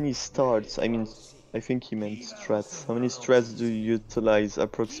 How many starts? I mean, I think he meant strats. How many strats do you utilize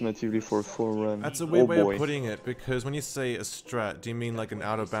approximately for a full run? That's a weird way of putting it, because when you say a strat, do you mean like an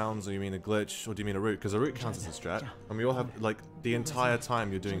out of bounds, or you mean a glitch, or do you mean a route? Because a route counts as a strat, and we all have, like, the entire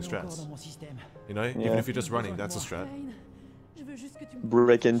time you're doing strats. You know? Even if you're just running, that's a strat.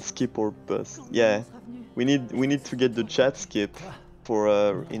 Break and skip or bust. Yeah. We need to get the chat skip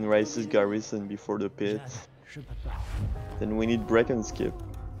for in Rice's garrison before the pit. Then we need break and skip.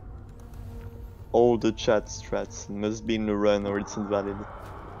 All the chat strats must be in the run or it's invalid.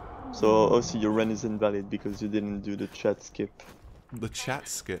 So also your run is invalid because you didn't do the chat skip. The chat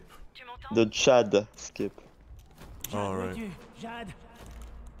skip? The Chad skip. Alright.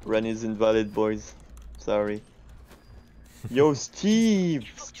 Run is invalid, boys. Sorry. Yo, Steve!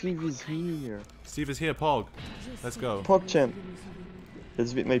 Steve is here. Steve is here, Pog. Let's go. Pog champ.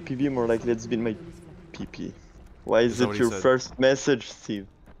 Let's beat my PB, more like let's beat my PP. Why is it your first message, Steve?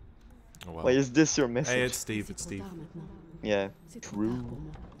 Oh, well. Why is this your message? Hey, it's Steve, it's Steve. Yeah, true.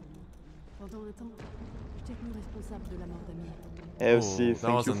 Hey, Steve,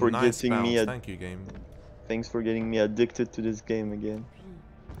 thank you for getting me Thanks for getting me addicted to this game again.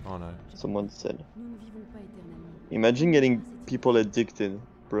 Oh no. Someone said. Imagine getting people addicted,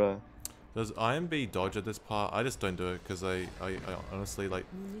 bruh. Does IMB dodge at this part? I just don't do it because I honestly, like,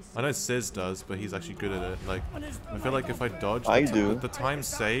 I know Sizz does, but he's actually good at it. Like, I feel like if I dodge, the time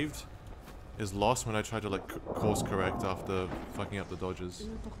saved is lost when I try to, like, course correct after fucking up the dodges.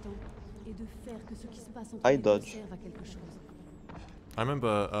 I dodge. I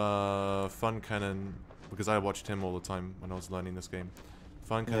remember Fun Cannon, because I watched him all the time when I was learning this game.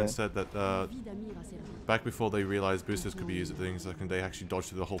 Fun Cannon said that back before they realized boosters could be used at things, like, they actually dodged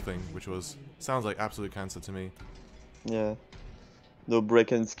through the whole thing, which sounds like absolute cancer to me. Yeah. No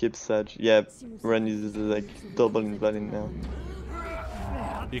break and skip Sage. Yeah, run is like double invalid now.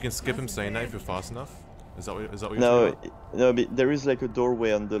 You can skip him saying that if you're fast enough? Is that what you're saying? No, but there is like a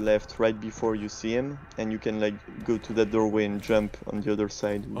doorway on the left right before you see him, and you can like go to that doorway and jump on the other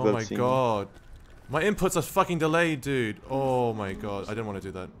side. Oh my god. My inputs are fucking delayed, dude. Oh my god, I didn't want to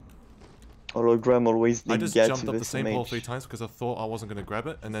do that. Hologram always I just jumped up the same pole 3 times because I thought I wasn't going to grab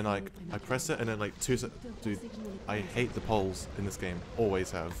it, and then like I press it, and then like dude, I hate the poles in this game.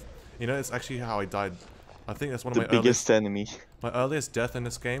 Always have. You know, it's actually how I died. I think that's one of my biggest enemy. My earliest death in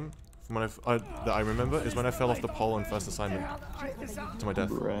this game, from when that I remember, is when I fell off the pole on first assignment to my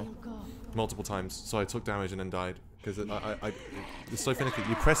death. Multiple times. So I took damage and then died. Because it's so finicky.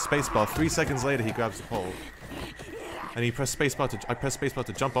 You press spacebar, 3 seconds later he grabs the pole. And he pressed spacebar I pressed spacebar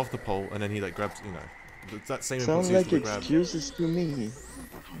to jump off the pole, and then he like grabs, you know. It's that same Sound like excuses to me.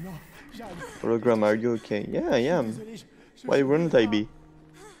 Hologram, are you okay? Yeah, I am. Why wouldn't I be?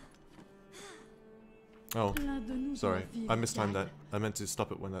 Oh, sorry. I mistimed that. I meant to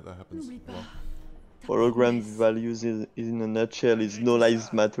stop it when that happens. Well. Hologram values in a nutshell is no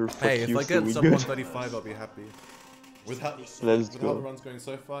lives matter. Fuck hey, if you, I get so sub 135, I'll be happy. With how the run's going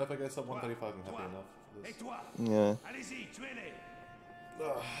so far, if I get sub 135, I'm happy enough. Yeah.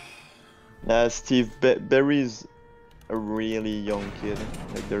 Nah, Steve, Barry's a really young kid.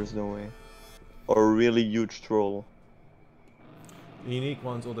 Like, there's no way. Or a really huge troll. The unique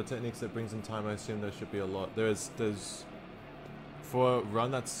ones or the techniques that brings in time, I assume there should be a lot. There's for a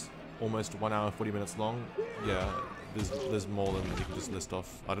run that's almost 1 hour 40 minutes long. Yeah, there's more than you can just list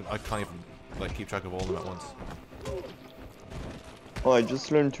off. I can't even like keep track of all of them at once. Oh, I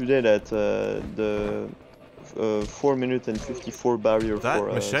just learned today that the 4 minute and 54 barrier that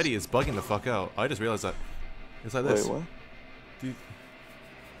for machete is bugging the fuck out. I just realized that. It's like this. Wait, what?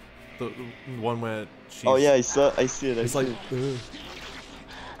 The one where she's... Oh yeah, I see it. It's like...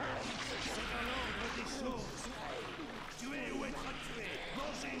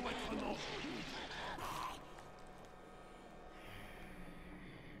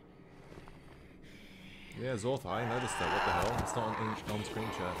 Yeah, Zorth, I noticed that. What the hell? It's not on screen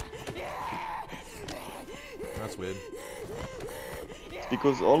chat. That's weird. It's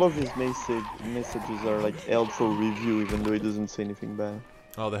because all of his messages are like held for review, even though he doesn't say anything bad.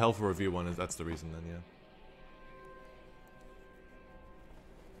 Oh, the hell for review one that's the reason then, yeah.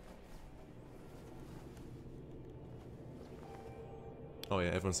 Oh yeah,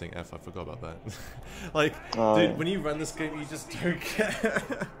 everyone's saying F. I forgot about that. Like, dude, yeah. When you run this game, you just don't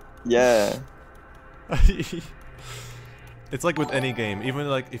care. Yeah. It's like with any game, even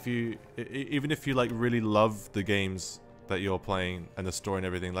if you like really love the games that you're playing and the story and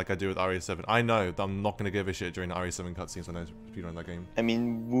everything, like I do with RE7. I know that I'm not gonna give a shit during the RE7 cutscenes when I speedrun that game. I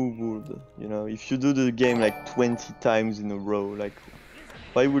mean, who would? You know, if you do the game like 20 times in a row, like,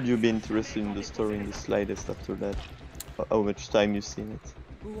 why would you be interested in the story in the slightest after that? How much time you've seen it?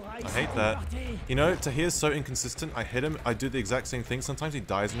 I hate that. You know, Tahir's so inconsistent. I hit him, I do the exact same thing. Sometimes he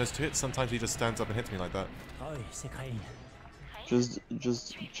dies in those 2 hits, sometimes he just stands up and hits me like that. Just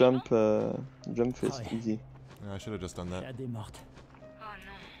jump fist, easy. Yeah, I should have just done that.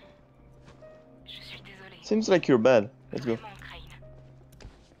 Seems like you're bad. Let's go.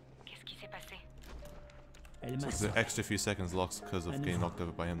 It's like the extra few seconds lost because of getting knocked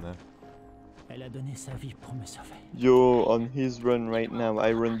over by him there. Yo, on his run right now,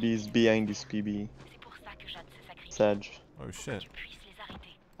 Iron B is behind this PB. Sag. Oh shit.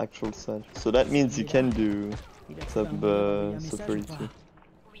 Actual Sag. So that means he can do sub 32.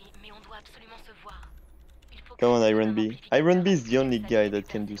 Come on, Iron B. Iron B is the only guy that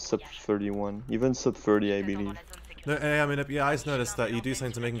can do sub 31. Even sub 30, I believe. No, I mean, yeah, I just noticed that you do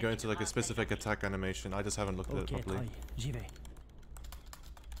something to make him go into like a specific attack animation. I just haven't looked at it properly.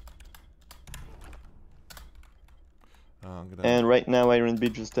 And right now, Iron B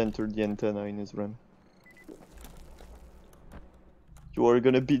just entered the antenna in his run. You are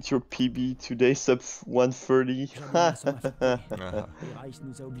gonna beat your PB today, sub 130.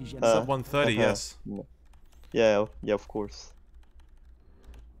 Sub 130, yes. Yeah, of course.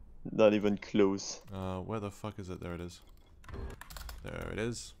 Not even close. Where the fuck is it? There it is. There it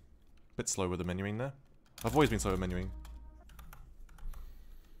is. Bit slow with the menuing there. I've always been slow with menuing.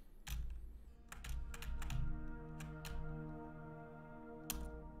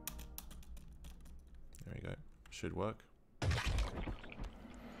 There we go. Should work.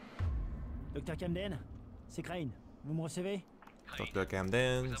 Dr. Camden, c'est Crane. Vous me recevez? Dr.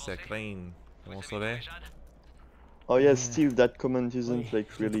 Camden, c'est Crane. Vous me recevez? Oh yeah, Steve, that comment isn't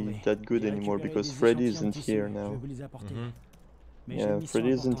like really that good anymore because Freddy isn't here now. Yeah, Freddy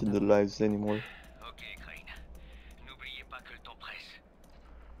isn't in the lives anymore.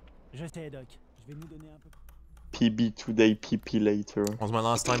 PB today, PP later. What was my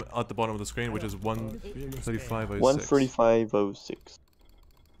last time at the bottom of the screen, which is 135.06. 135.06.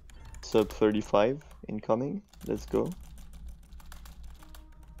 Sub 35 incoming. Let's go.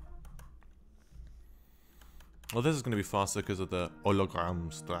 Well, this is going to be faster because of the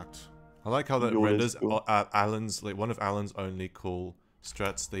hologram strat. I like how that renders Alan's, like one of Alan's only cool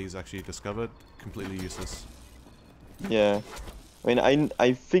strats that he's actually discovered. Completely useless. Yeah, I mean,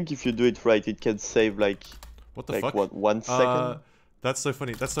 I think if you do it right, it can save like what the fuck? What, 1 second? That's so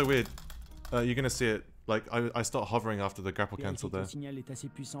funny. That's so weird. You're gonna see it. Like I start hovering after the grapple cancel there.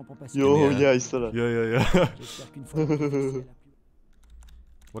 Yo, yeah, I saw that. Yeah.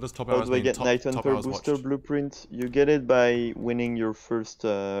 What does top hours mean? How do I get Night Hunter booster blueprint? You get it by winning your first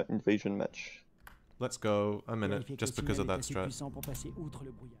invasion match. Let's go a minute, just because of that strat.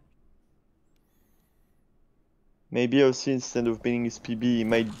 Maybe also instead of beating his PB, he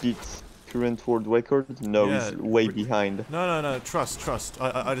might beat current world record? No, Yeah. he's way behind. No. Trust.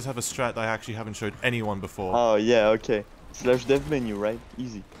 I just have a strat I actually haven't showed anyone before. Oh yeah, okay. Slash dev menu, right?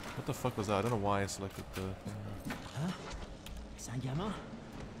 Easy. What the fuck was that? I don't know why I selected the thing. Hein? C'est un gamin?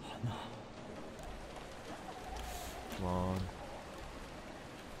 Oh non. Come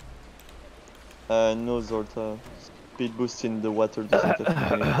on. No, Zorta. Speed boost in the water doesn't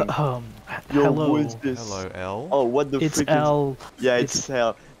affect anything. Yo, hello. who is this? Hello, L. Oh, what the It's frick L. is... Yeah, it's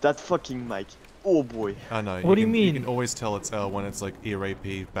L. That fucking mic. Oh boy. I know. What do you mean? You can always tell it's L when it's like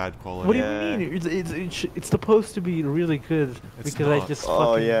ERAP, bad quality. What do you mean? It's supposed to be really good It's because not. I just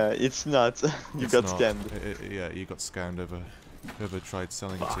Oh fucking... yeah, it's not. You It's got not. scammed. Yeah, you got scammed over whoever tried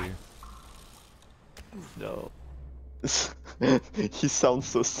selling it to you. No. He sounds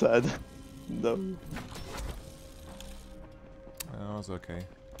so sad. No. That was okay.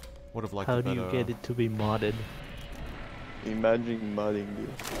 Would have liked How it do better. you get it to be modded? Imagine modding, dude.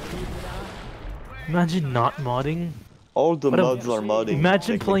 Imagine not modding. All the What a- mods are modding.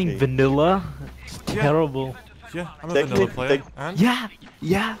 Imagine playing technically. vanilla. It's terrible. Yeah, I'm a vanilla player. And?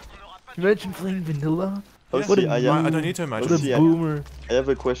 Yeah. Imagine playing vanilla. Oh, What see, a I I don't need to imagine. What a boomer. I have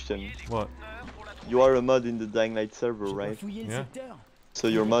a question. What? You are a mod in the Dying Light server, right? Yeah. So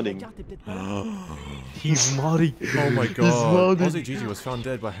you're modding. He's modding. Oh my He's god. modding. Aussie Gigi was found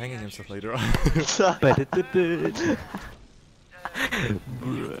dead by hanging himself later on.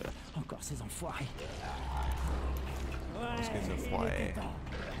 Encore ces enfoirés. This guy's a fly.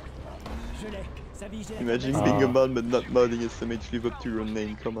 Je l'ai. Ça vise, j'ai la Imagine capacité. being a mod but not modding SMH, live up to your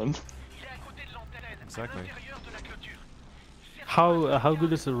name, come on. Exactly. How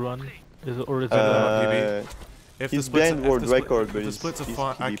good is the run? Is it, or is it If he's the splits behind world record, but if the splits are he's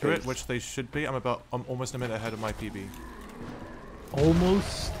far PB accurate, pace. which they should be, I'm almost a minute ahead of my PB.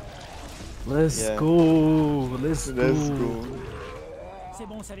 almost? Let's Yeah. go. Let's go. C'est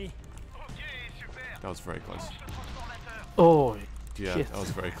bon, ça vit. That was very close. Oh, Yeah, shit. that was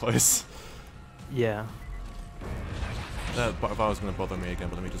very close. Yeah. But if I was gonna bother me again,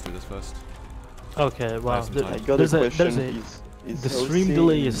 but let me just do this first. Okay, wow. some time. I got a There's question. the stream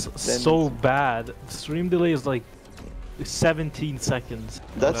delay is so bad. The stream delay is like 17 seconds.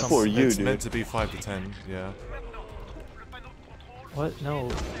 That's for you, It's dude. meant to be 5 to 10, yeah. What?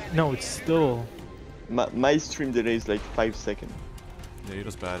 No, it's still. My stream delay is like 5 seconds. Yeah, you're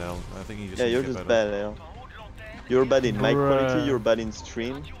just bad, L. I think you just Yeah, need to you're get just better. bad, L. You're bad in mic quality, Bruh. you're bad in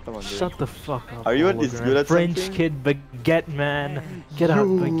stream. Come on, dude. Shut the fuck up. Are you at least hologram. good at French something? kid baguette, man. Get out,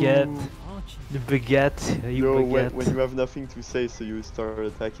 baguette. The baguette. You Yo, baguette. when you have nothing to say, so you start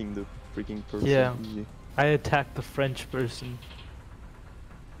attacking the freaking person. Yeah. Easy. I attacked the French person.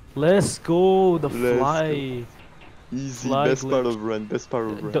 Let's go, the Let's fly. Easy, Fly best part glitch. of run, best part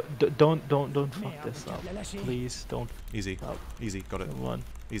of run. Don't fuck this up. Please, don't. Easy. Up. Easy, got it. Come on.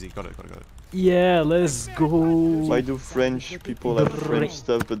 Easy, got it. Yeah, let's go. Why do French people have French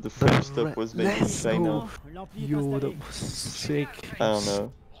stuff, but the French stuff was made in Let's China? go. Yo, that was sick. I don't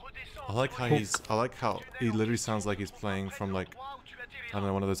know. I like how he literally sounds like he's playing from like, I don't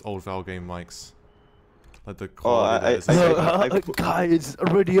know, one of those old Valve game mics. Like the quality that is Guys,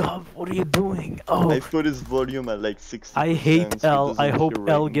 already up. What are you doing? Oh, I put his volume at like 60%. I hate so it L. I doesn't hope hear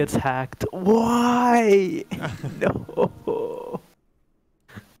L right. gets hacked. Why? No.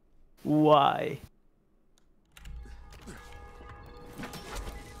 Why?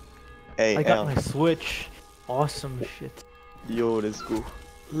 Hey, I got L. my Switch. Awesome shit. Yo, let's go.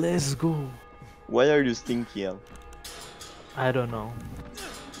 Let's go. Why are you stinky, L? I don't know.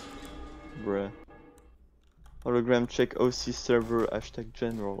 Bruh. Hologram check OC server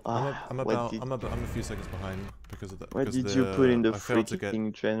 #general. I'm a few seconds behind because of that. What did you put in the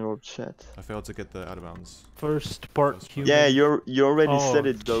freaking general chat? I failed to get the out of bounds. First part human. Yeah, you already Oh, said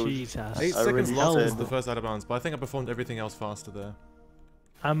it though. Jesus. 8 I already seconds lost was said. the first out of bounds, but I think I performed everything else faster there.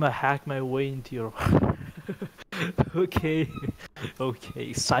 I'ma hack my way into your. Okay.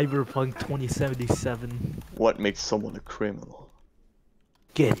 Cyberpunk 2077. What makes someone a criminal?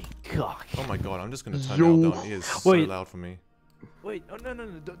 Getting cocked. Oh my god, I'm just gonna turn L down. He is so Wait. loud for me. Wait, oh no,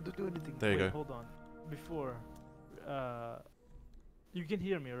 don't do anything. There you Wait, go. Hold on. Before, you can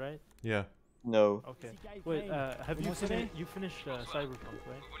hear me, right? Yeah. No. Okay. Wait, have you finished Cyberpunk,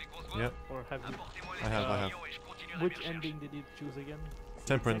 right? Yep. Or have you? I have. Which ending did you choose again?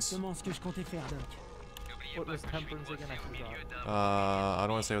 Temperance. Exactement ce que je comptais faire, Doc. What was Temperance again? I forgot. I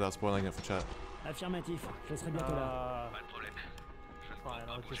don't want to say without spoiling it for chat. Affirmatif, je serai bientôt là. Fine,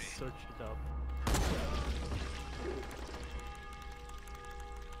 I'll just search it up.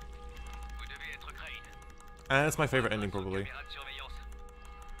 And it's my favorite ending probably.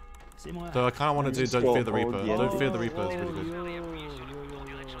 C'est moi. Though I kind of want to do Just Don't go Fear the all Reaper. the Don't Fear the endings. Reaper is really good.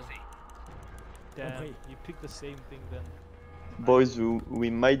 Damn, you picked the same thing then. Boys, we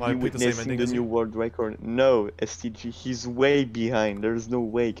might be witnessing the new world record. No, STG, he's way behind. There's no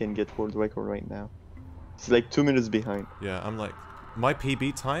way he can get world record right now. He's like 2 minutes behind. Yeah, I'm like, my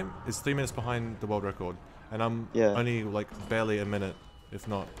PB time is 3 minutes behind the world record, and I'm only like barely a minute, if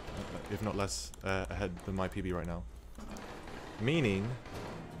not less, ahead than my PB right now. Meaning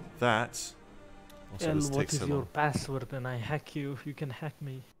that. Also, what is your password? And I hack you. You can hack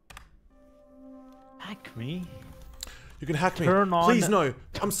me. Hack me? You can hack me. Turn on. Please no.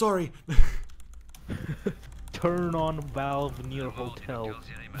 I'm sorry. Turn on Valve near hotel.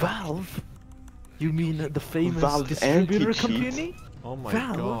 Valve? You mean the famous Valve distributor company? Oh my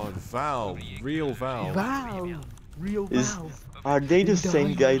god, Valve. Real Valve. Valve. Real Valve. Are they the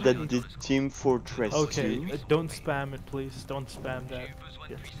same guy that did Team Fortress 2? Okay, don't spam it please. Don't spam that.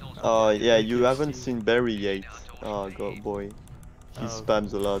 Oh yeah, you haven't seen Barry yet. Oh god, boy. He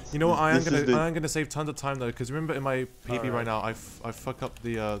spams a lot. You know what? I am gonna save tons of time though, because remember in my PB right now, I fuck up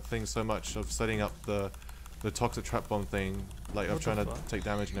the thing so much of setting up the toxic trap bomb thing, like I'm trying to take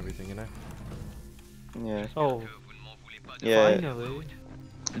damage and everything, you know. Yeah. Oh. Yeah. Finally.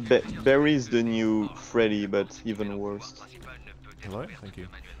 Barry's the new Freddy, but even worse. Hello? Thank you.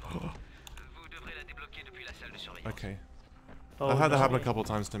 Okay. Oh, I've had that happen a couple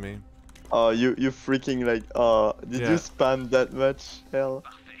times to me. Oh, you freaking like, did you spam that much? Hell.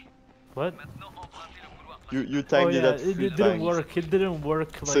 What? You tagged it at 3 times. It didn't work. It didn't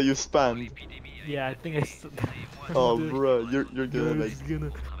work. Like, so you spammed. Yeah, I think I. Oh, bro, you're gonna like.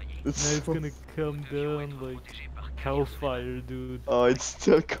 It's gonna come down like hellfire, dude. Oh, it's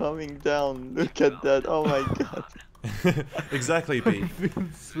still coming down. Look at that. Oh my god. Exactly, B.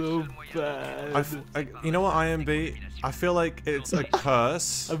 So bad. You know what, IMB? I feel like it's a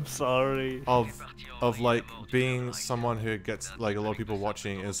curse. I'm sorry. Of like being someone who gets like a lot of people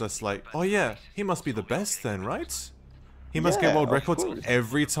watching is just like, oh yeah, he must be the best then, right? He must get world records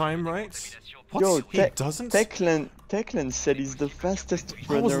every time, right? What? Yo, he doesn't? Teklan said he's the fastest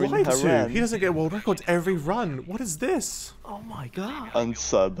runner in lied to. Haran. He doesn't get world records every run. What is this? Oh my god.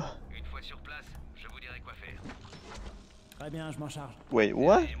 Unsub. Wait,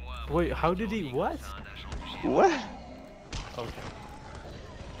 what? Wait, how did he what? What? Okay.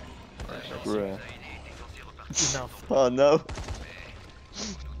 Bruh. Enough. Oh no.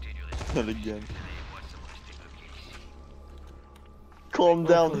 Not again. Calm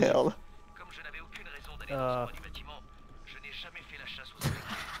down, hell.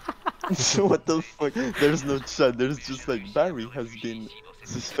 What the fuck? There's no chat, there's just like Barry has been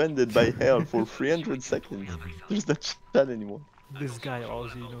suspended by hell for 300 seconds. There's no chat anymore. This guy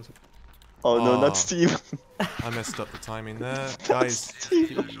also knows it. Oh no, not Steve. I messed up the timing there. Guys,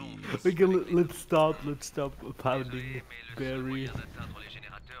 okay, let's stop pounding Barry.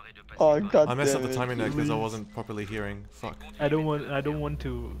 Oh god. I messed up the timing there because I wasn't properly hearing. Fuck. I don't want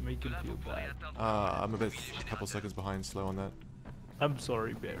to make him feel bad. I'm a couple seconds behind, slow on that. I'm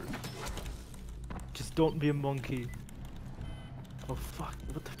sorry, Barry. Just don't be a monkey. Oh fuck,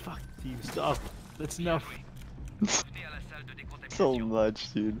 what the fuck, Steve? Stop. That's enough. So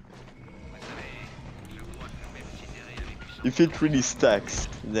much, dude. If it really stacks,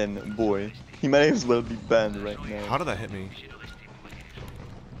 then boy, he might as well be banned right now. How did that hit me?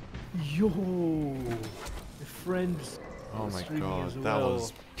 Yo, my friends. Oh my god, well. that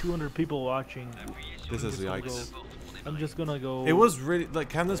was 200 people watching. This is yikes. I'm just gonna go. It was really like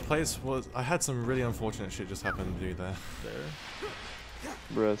Camden's place was. I had some really unfortunate shit just happen to do there.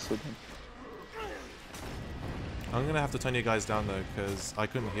 Bruh, so dumb. I'm gonna have to turn you guys down though, because I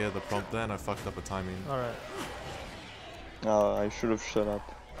couldn't hear the prompt there and I fucked up the timing. Alright. Oh, I should have shut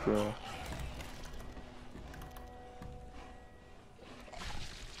up, bro.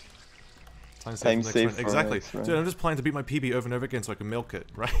 Time safe. Exactly. Us, right? Dude, I'm just planning to beat my PB over and over again so I can milk it,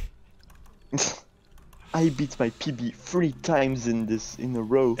 right? I beat my PB 3 times in a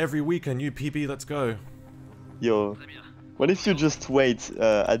row. Every week a new PB, let's go. Yo, what if you just wait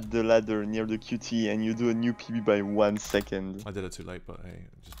at the ladder near the QT and you do a new PB by 1 second? I did it too late, but hey,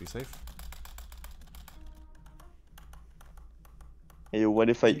 just be safe. Hey, what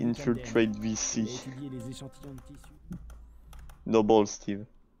if I infiltrate VC? No balls, Steve.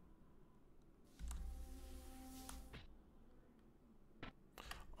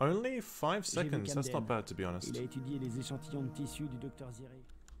 Only 5 seconds, that's not bad to be honest.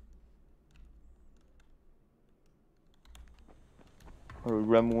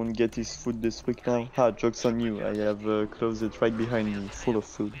 Ram won't get his food this week now. Ha, joke's on you. I have a closet right behind me, full of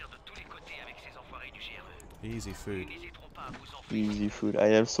food. Easy food. Easy food.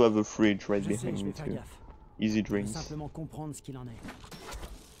 I also have a fridge right behind me too. Easy drinks.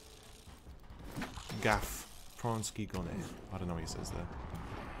 Gaff. Pronsky Gone. I don't know what he says there.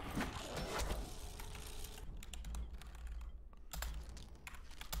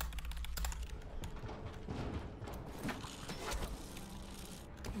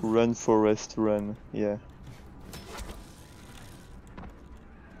 Run, Forest, run. Yeah.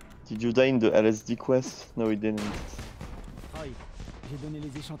 Did you die in the LSD quest? No, he didn't. J'ai donné les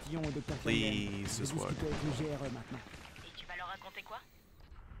échantillons au docteur. Please, just work. Et tu vas leur raconter quoi?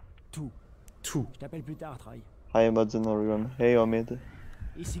 Tout. Tout. Je t'appelle plus tard, Troy. Hi, Mods and Oregon. Hey, Omid.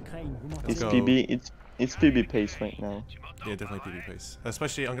 Ici Crane, vous It's m'entendez? PB. It's PB pace right now. Yeah, definitely PB pace.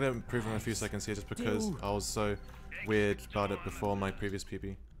 Especially, I'm gonna improve in a few seconds here just because I was so weird about it before my previous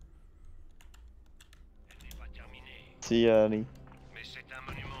PB. See ya, Ali. Mais c'est un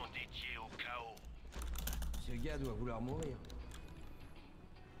monument dédié au chaos. Ce gars doit vouloir mourir.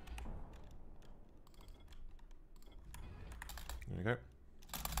 There we go.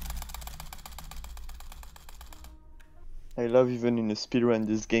 I love even in a speedrun,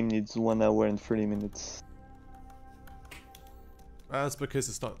 this game needs 1 hour and 30 minutes. That's because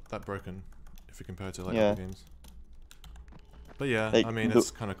it's not that broken, if you compare it to like Yeah. other games. But yeah, Like, I mean,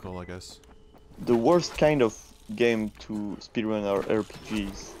 it's kind of cool, I guess. The worst kind of game to speedrun are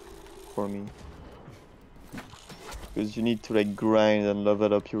RPGs, for me. Because you need to like grind and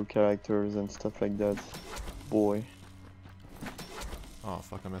level up your characters and stuff like that. Boy. Oh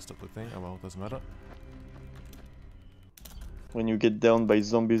fuck, I messed up the thing. Oh well, doesn't matter. When you get down by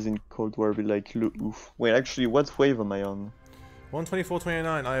zombies in Cold War, be like, oof. Wait, actually, what wave am I on?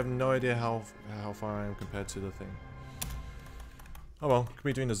 124.29. I have no idea how far I am compared to the thing. Oh well, could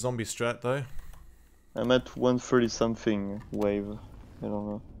be doing the zombie strat though. I'm at 130 something wave. I don't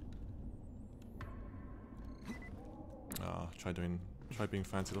know. Ah, try being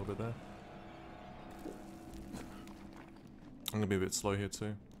fancy a little bit there. I'm gonna be a bit slow here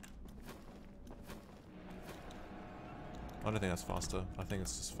too. I don't think that's faster. I think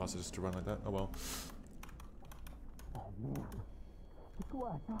it's just faster just to run like that. Oh well.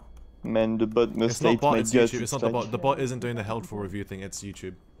 Man, the bot must It's not hate bot, my it's guts. YouTube. It's not the bot. The bot isn't doing the helpful review thing, it's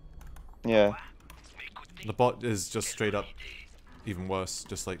YouTube. Yeah. The bot is just straight up even worse.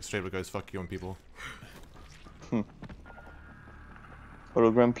 Just like straight up goes fuck you on people.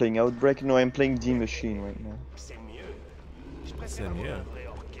 Hologram playing Outbreak? No, I'm playing D Machine right now. Same here.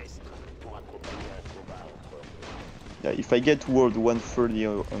 Yeah, if I get World 130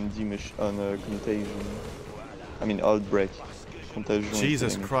 on D Machine, on Contagion. I mean Outbreak. Contagion.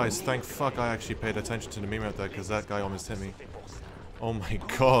 Jesus Christ, thank fuck I actually paid attention to the meme out there because that guy almost hit me. Oh my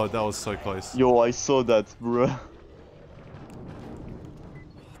god, that was so close. Yo, I saw that, bruh.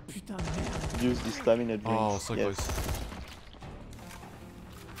 Use the stamina drink. Oh, so yes. close.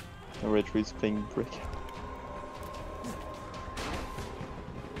 Retro is playing brick.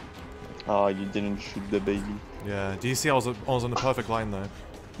 Ah, you didn't shoot the baby. Yeah, do you see I was on the perfect line though?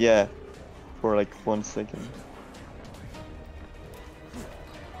 Yeah, for like 1 second.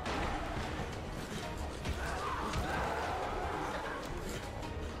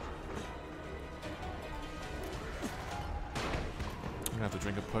 I'm gonna have to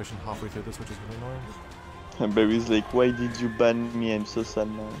drink a potion halfway through this, which is really annoying. And Barry's like, why did you ban me? I'm so sad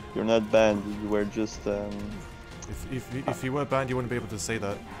now. You're not banned, you were just If you were banned, you wouldn't be able to say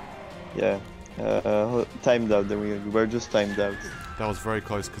that. yeah. Timed out, we were just timed out. That was very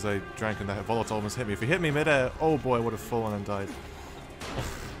close because I drank and that volatile almost hit me. If he hit me mid-air, oh boy, I would have fallen and died.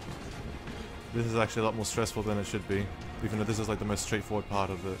 This is actually a lot more stressful than it should be, even though this is like the most straightforward part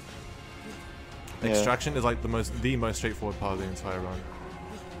of it. Yeah. Extraction is like the most straightforward part of the entire run.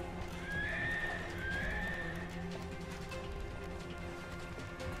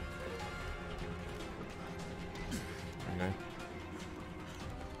 Okay.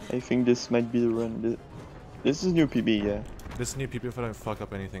 I think this might be the run. This is new PB, yeah. This is new PB if I don't fuck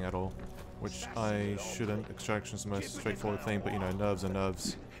up anything at all, which I shouldn't. Extraction's the most straightforward thing, but you know, nerves are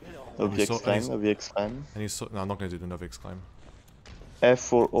nerves. OVX climb. And he's no, I'm not gonna do the OVX climb. F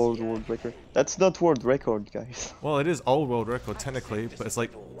for old world record. That's not world record, guys. Well, it is old world record technically, but it's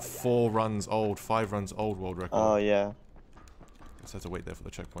like 4 runs old, 5 runs old world record. Oh yeah. Just have to wait there for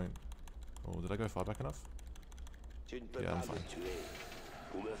the checkpoint. Oh, did I go far back enough? Yeah, I'm fine.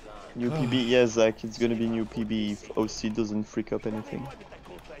 New PB, yeah, Zach, it's gonna be new PB if OC doesn't freak up anything.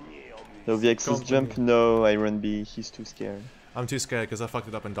 No VX's jump? No, I run B, he's too scared. I'm too scared because I fucked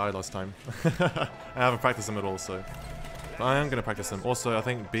it up and died last time. I haven't practiced them at all, so... But I am gonna practice them. Also, I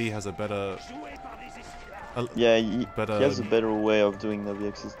think B has a better... yeah, he has a better way of doing the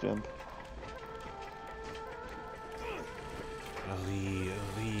VX's jump. Ali.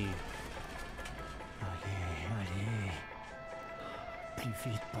 Allez, allez. Plus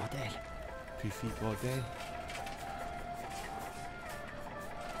vite, bordel. 2 feet all day.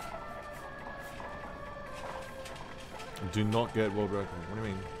 Do not get world record. What do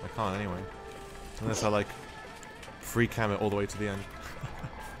you mean? I can't anyway. Unless I like free cam it all the way to the end.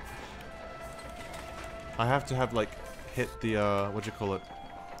 I have to have like hit the what do you call it?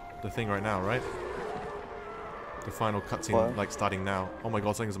 The thing right now, right? The final cutscene like starting now. Oh my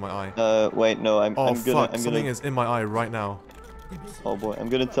god, something's in my eye. Wait, no, I'm fuck, something is in my eye right now. Oh boy, I'm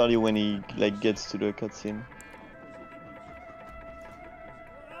gonna tell you when he like gets to the cutscene.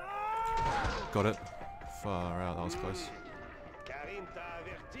 Got it. Far out, that was close.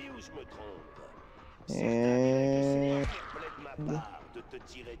 And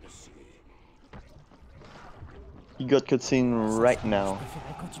he got cutscene right now.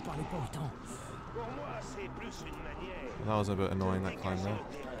 That was a bit annoying, that climb there.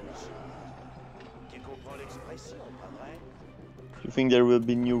 You think there will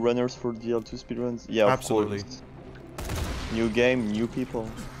be new runners for DL2 speedruns? Yeah, absolutely. Of course. New game, new people.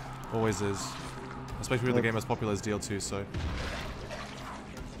 Always is. Especially with the game as popular as DL2, so...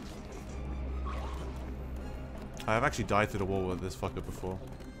 I have actually died through the wall with this fucker before.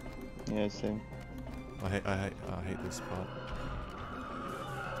 Yeah, same. I hate this part.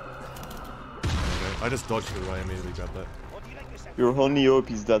 Okay, I just dodged it right, I immediately grabbed that. Your only hope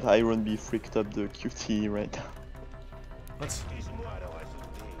is that Iron B freaked up the QT right now. What?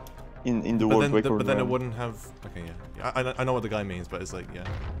 In the world record. But then it wouldn't have... Okay, yeah. I know what the guy means, but it's like, yeah.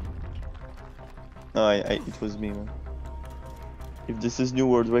 No, it was me, man. If this is new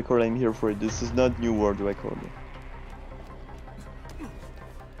world record, I'm here for it. This is not new world record.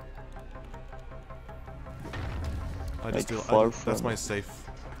 I just that's my safe.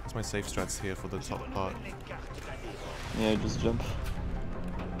 That's my safe strats here for the top part. Yeah, just jump.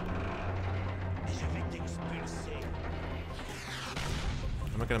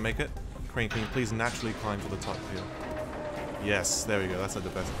 Am I gonna make it? Crane, can you please naturally climb to the top here? Yes, there we go. That's like the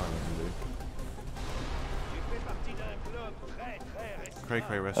best climb I can do.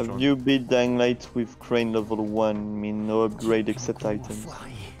 Cray restaurant. Have you beat Dying Light with Crane level 1? I mean, no upgrade except items.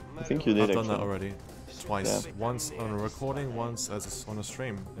 I think you did. I've done that already. Twice. Yeah. Once on a recording, once on a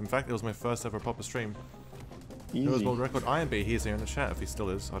stream. In fact, it was my first ever proper stream. Easy. It was world record. Iron B, he's here in the chat if he still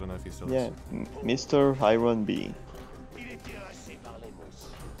is. I don't know if he still is. Yeah, Mr. Iron B.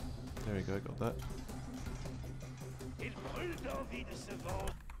 There we go, got that.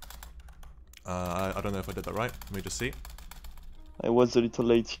 I don't know if I did that right. Let me just see. I was a little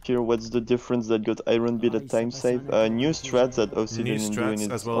late here. What's the difference that got Iron B at time save? New strats that Obsidian is doing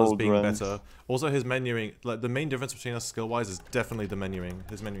its as well as being runs. better. Also his menuing, like the main difference between us skill-wise is definitely the menuing.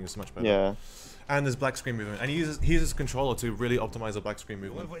 His menuing is much better. Yeah. And his black screen movement. And he uses his controller to really optimize the black screen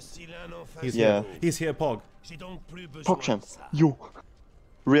movement. He's yeah. Here. He's here, Pog. PogChamp. Yo.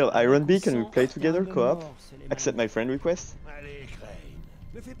 Real Iron B, can we play together co-op? Accept my friend request?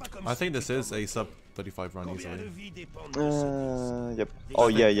 I think this is a sub 35 run easily. Yep. Oh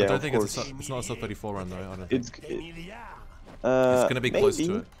yeah, yeah. I don't think it's not a sub 34 run though. I don't think. It's gonna be close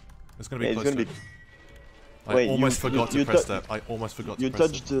to it. It's gonna be close to it. I almost forgot to press that. I almost forgot to press it. You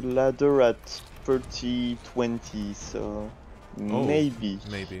touched the ladder at 30:20, so maybe.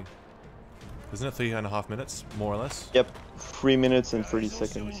 Maybe. Isn't it 3.5 minutes, more or less? Yep, 3 minutes and 30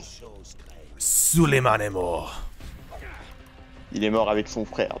 seconds. Suleiman est mort. Il est mort avec son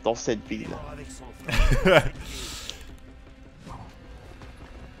frère dans cette ville.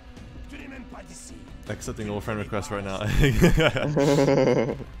 Accepting all friend requests right now.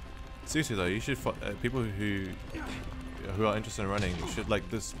 Seriously though, you should people who are interested in running should like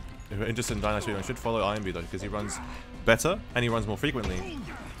this. Who are interested in Dynasty should follow IMB though, because he runs better and he runs more frequently.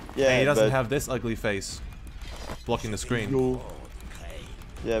 Yeah, and he doesn't have this ugly face blocking the screen.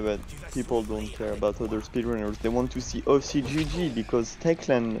 Yeah, but people don't care about other speedrunners. They want to see OCGG because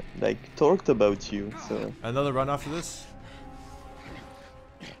Techland like talked about you. So another run after this?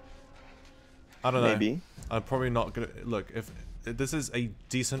 I don't know. Maybe. I'm probably not gonna look if this is a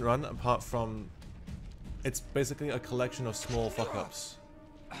decent run. Apart from, it's basically a collection of small fuck ups,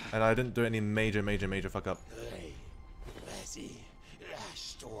 and I didn't do any major fuck up.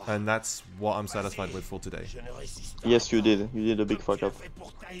 And that's what I'm satisfied with for today. Yes, you did. You did a big fuck up.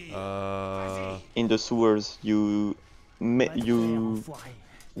 In the sewers, you went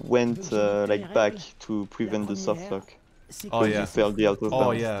like back to prevent the soft lock. Oh yeah. You failed the out of bounds.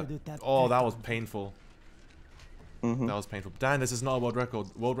 Oh yeah. Oh, that was painful. That was painful. Dan, this is not a world record.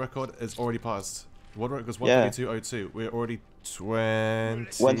 World record is already passed. World record is 132.02. We're already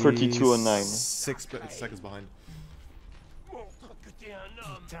 132.09. 6 seconds behind.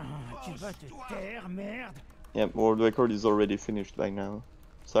 Yeah, world record is already finished by now.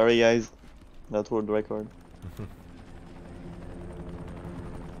 Sorry guys. that world record.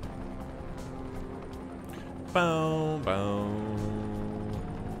 Boom, boom.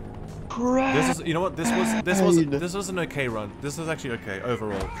 This is, you know what? This was an okay run. This was actually okay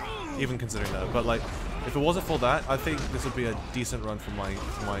overall, even considering that. But like, if it wasn't for that, I think this would be a decent run for my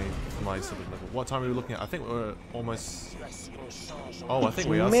sort of level. What time are we looking at? I think we're almost. Oh, I think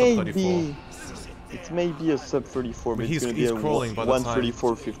we are sub 34. It may be a sub 34, but he's crawling by the time.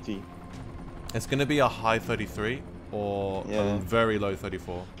 134.50. It's gonna be a high 33 or a very low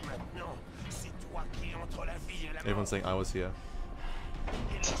 34. Everyone's saying I was here.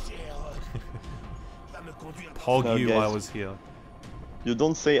 Pog No, you, guys, I was here. You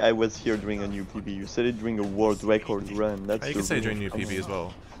don't say I was here during a new PB. You said it during a world record run. That's You can say during new PB as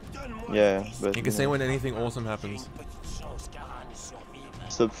well. Yeah, but you can say when anything awesome happens.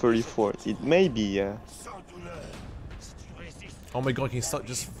 Sub 34. It may be, yeah. Oh my god, can you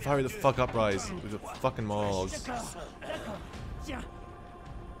just hurry the fuck up, Rise, with the fucking mogs.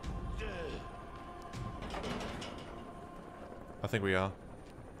 I think we are.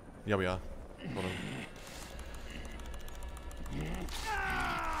 Yeah, we are. Hold on.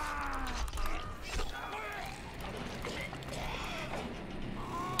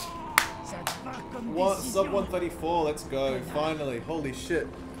 What? Sub 134, let's go. Finally. Holy shit.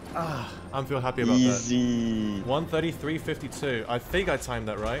 I'm feel happy about Easy. that. 133.52. I think I timed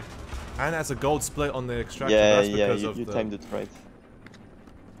that right. And as a gold split on the extraction, Yeah, that's because of you the... timed it right.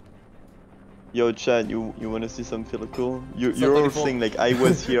 Yo, Chad, you wanna see something feel cool? You're all saying like, I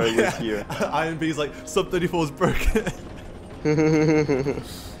was here, I was here. Iron B's like, sub 34 is broken.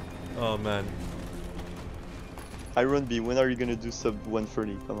 Oh man. Iron B, when are you gonna do sub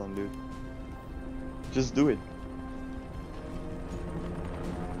 130? Come on, dude. Just do it.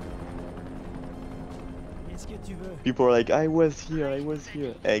 People are like, I was here, I was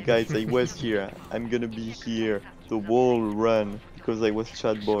here. Hey guys, I was here. I'm gonna be here the whole run because I was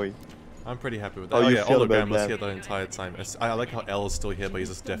Chad Boy. I'm pretty happy with that. How Oh you yeah, feel Hologram about was that? here the entire time. I like how L is still here, but he's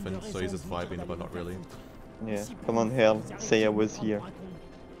just deafened, so he's just vibing, but not really. Yeah, come on, Hell, say I was here.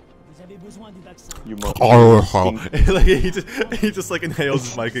 You Like he just like inhales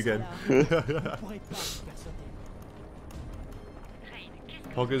his mic again.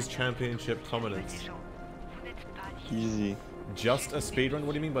 Hogger's Championship dominance. Easy. Just a speedrun?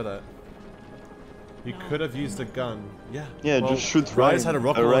 What do you mean by that? You could have used a gun. Yeah. Yeah, well, just shoot Rise Ryan. had a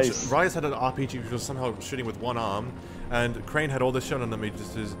rocket launcher. Rise had an RPG which was somehow shooting with one arm, and Crane had all this shit on them. He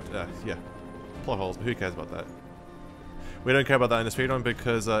just is, yeah, plot holes. But who cares about that? We don't care about that in the speedrun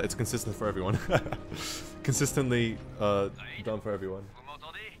because it's consistent for everyone. Consistently done for everyone.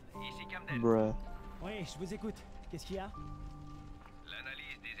 Bruh. Oui, je vous écoute. Qu'est-ce qu'il y a?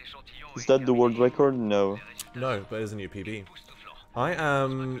 Is that the world record? No. No, but it's a new PB. I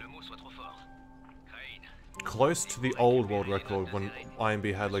am close to the old world record when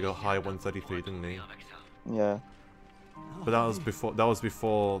IMB had like a high 133, didn't he? Yeah. But that was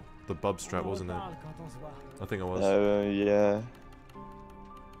before the bub strat, wasn't it? I think it was. Yeah.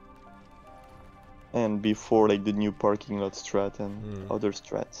 And before like the new parking lot strat and other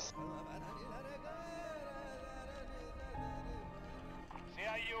strats.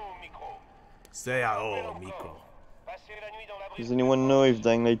 Does anyone know if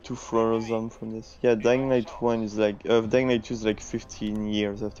Dying Light 2 flows on from this? Yeah, Dying Light 1 is like... Dying Light 2 is like 15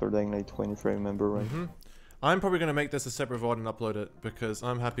 years after Dying Light 1, if I remember right. I'm probably going to make this a separate VOD and upload it because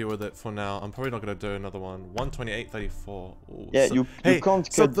I'm happy with it for now. I'm probably not going to do another one. 128.34. Yeah, you can't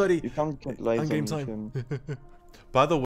cut... 30. You can't cut lights on game time. By the way,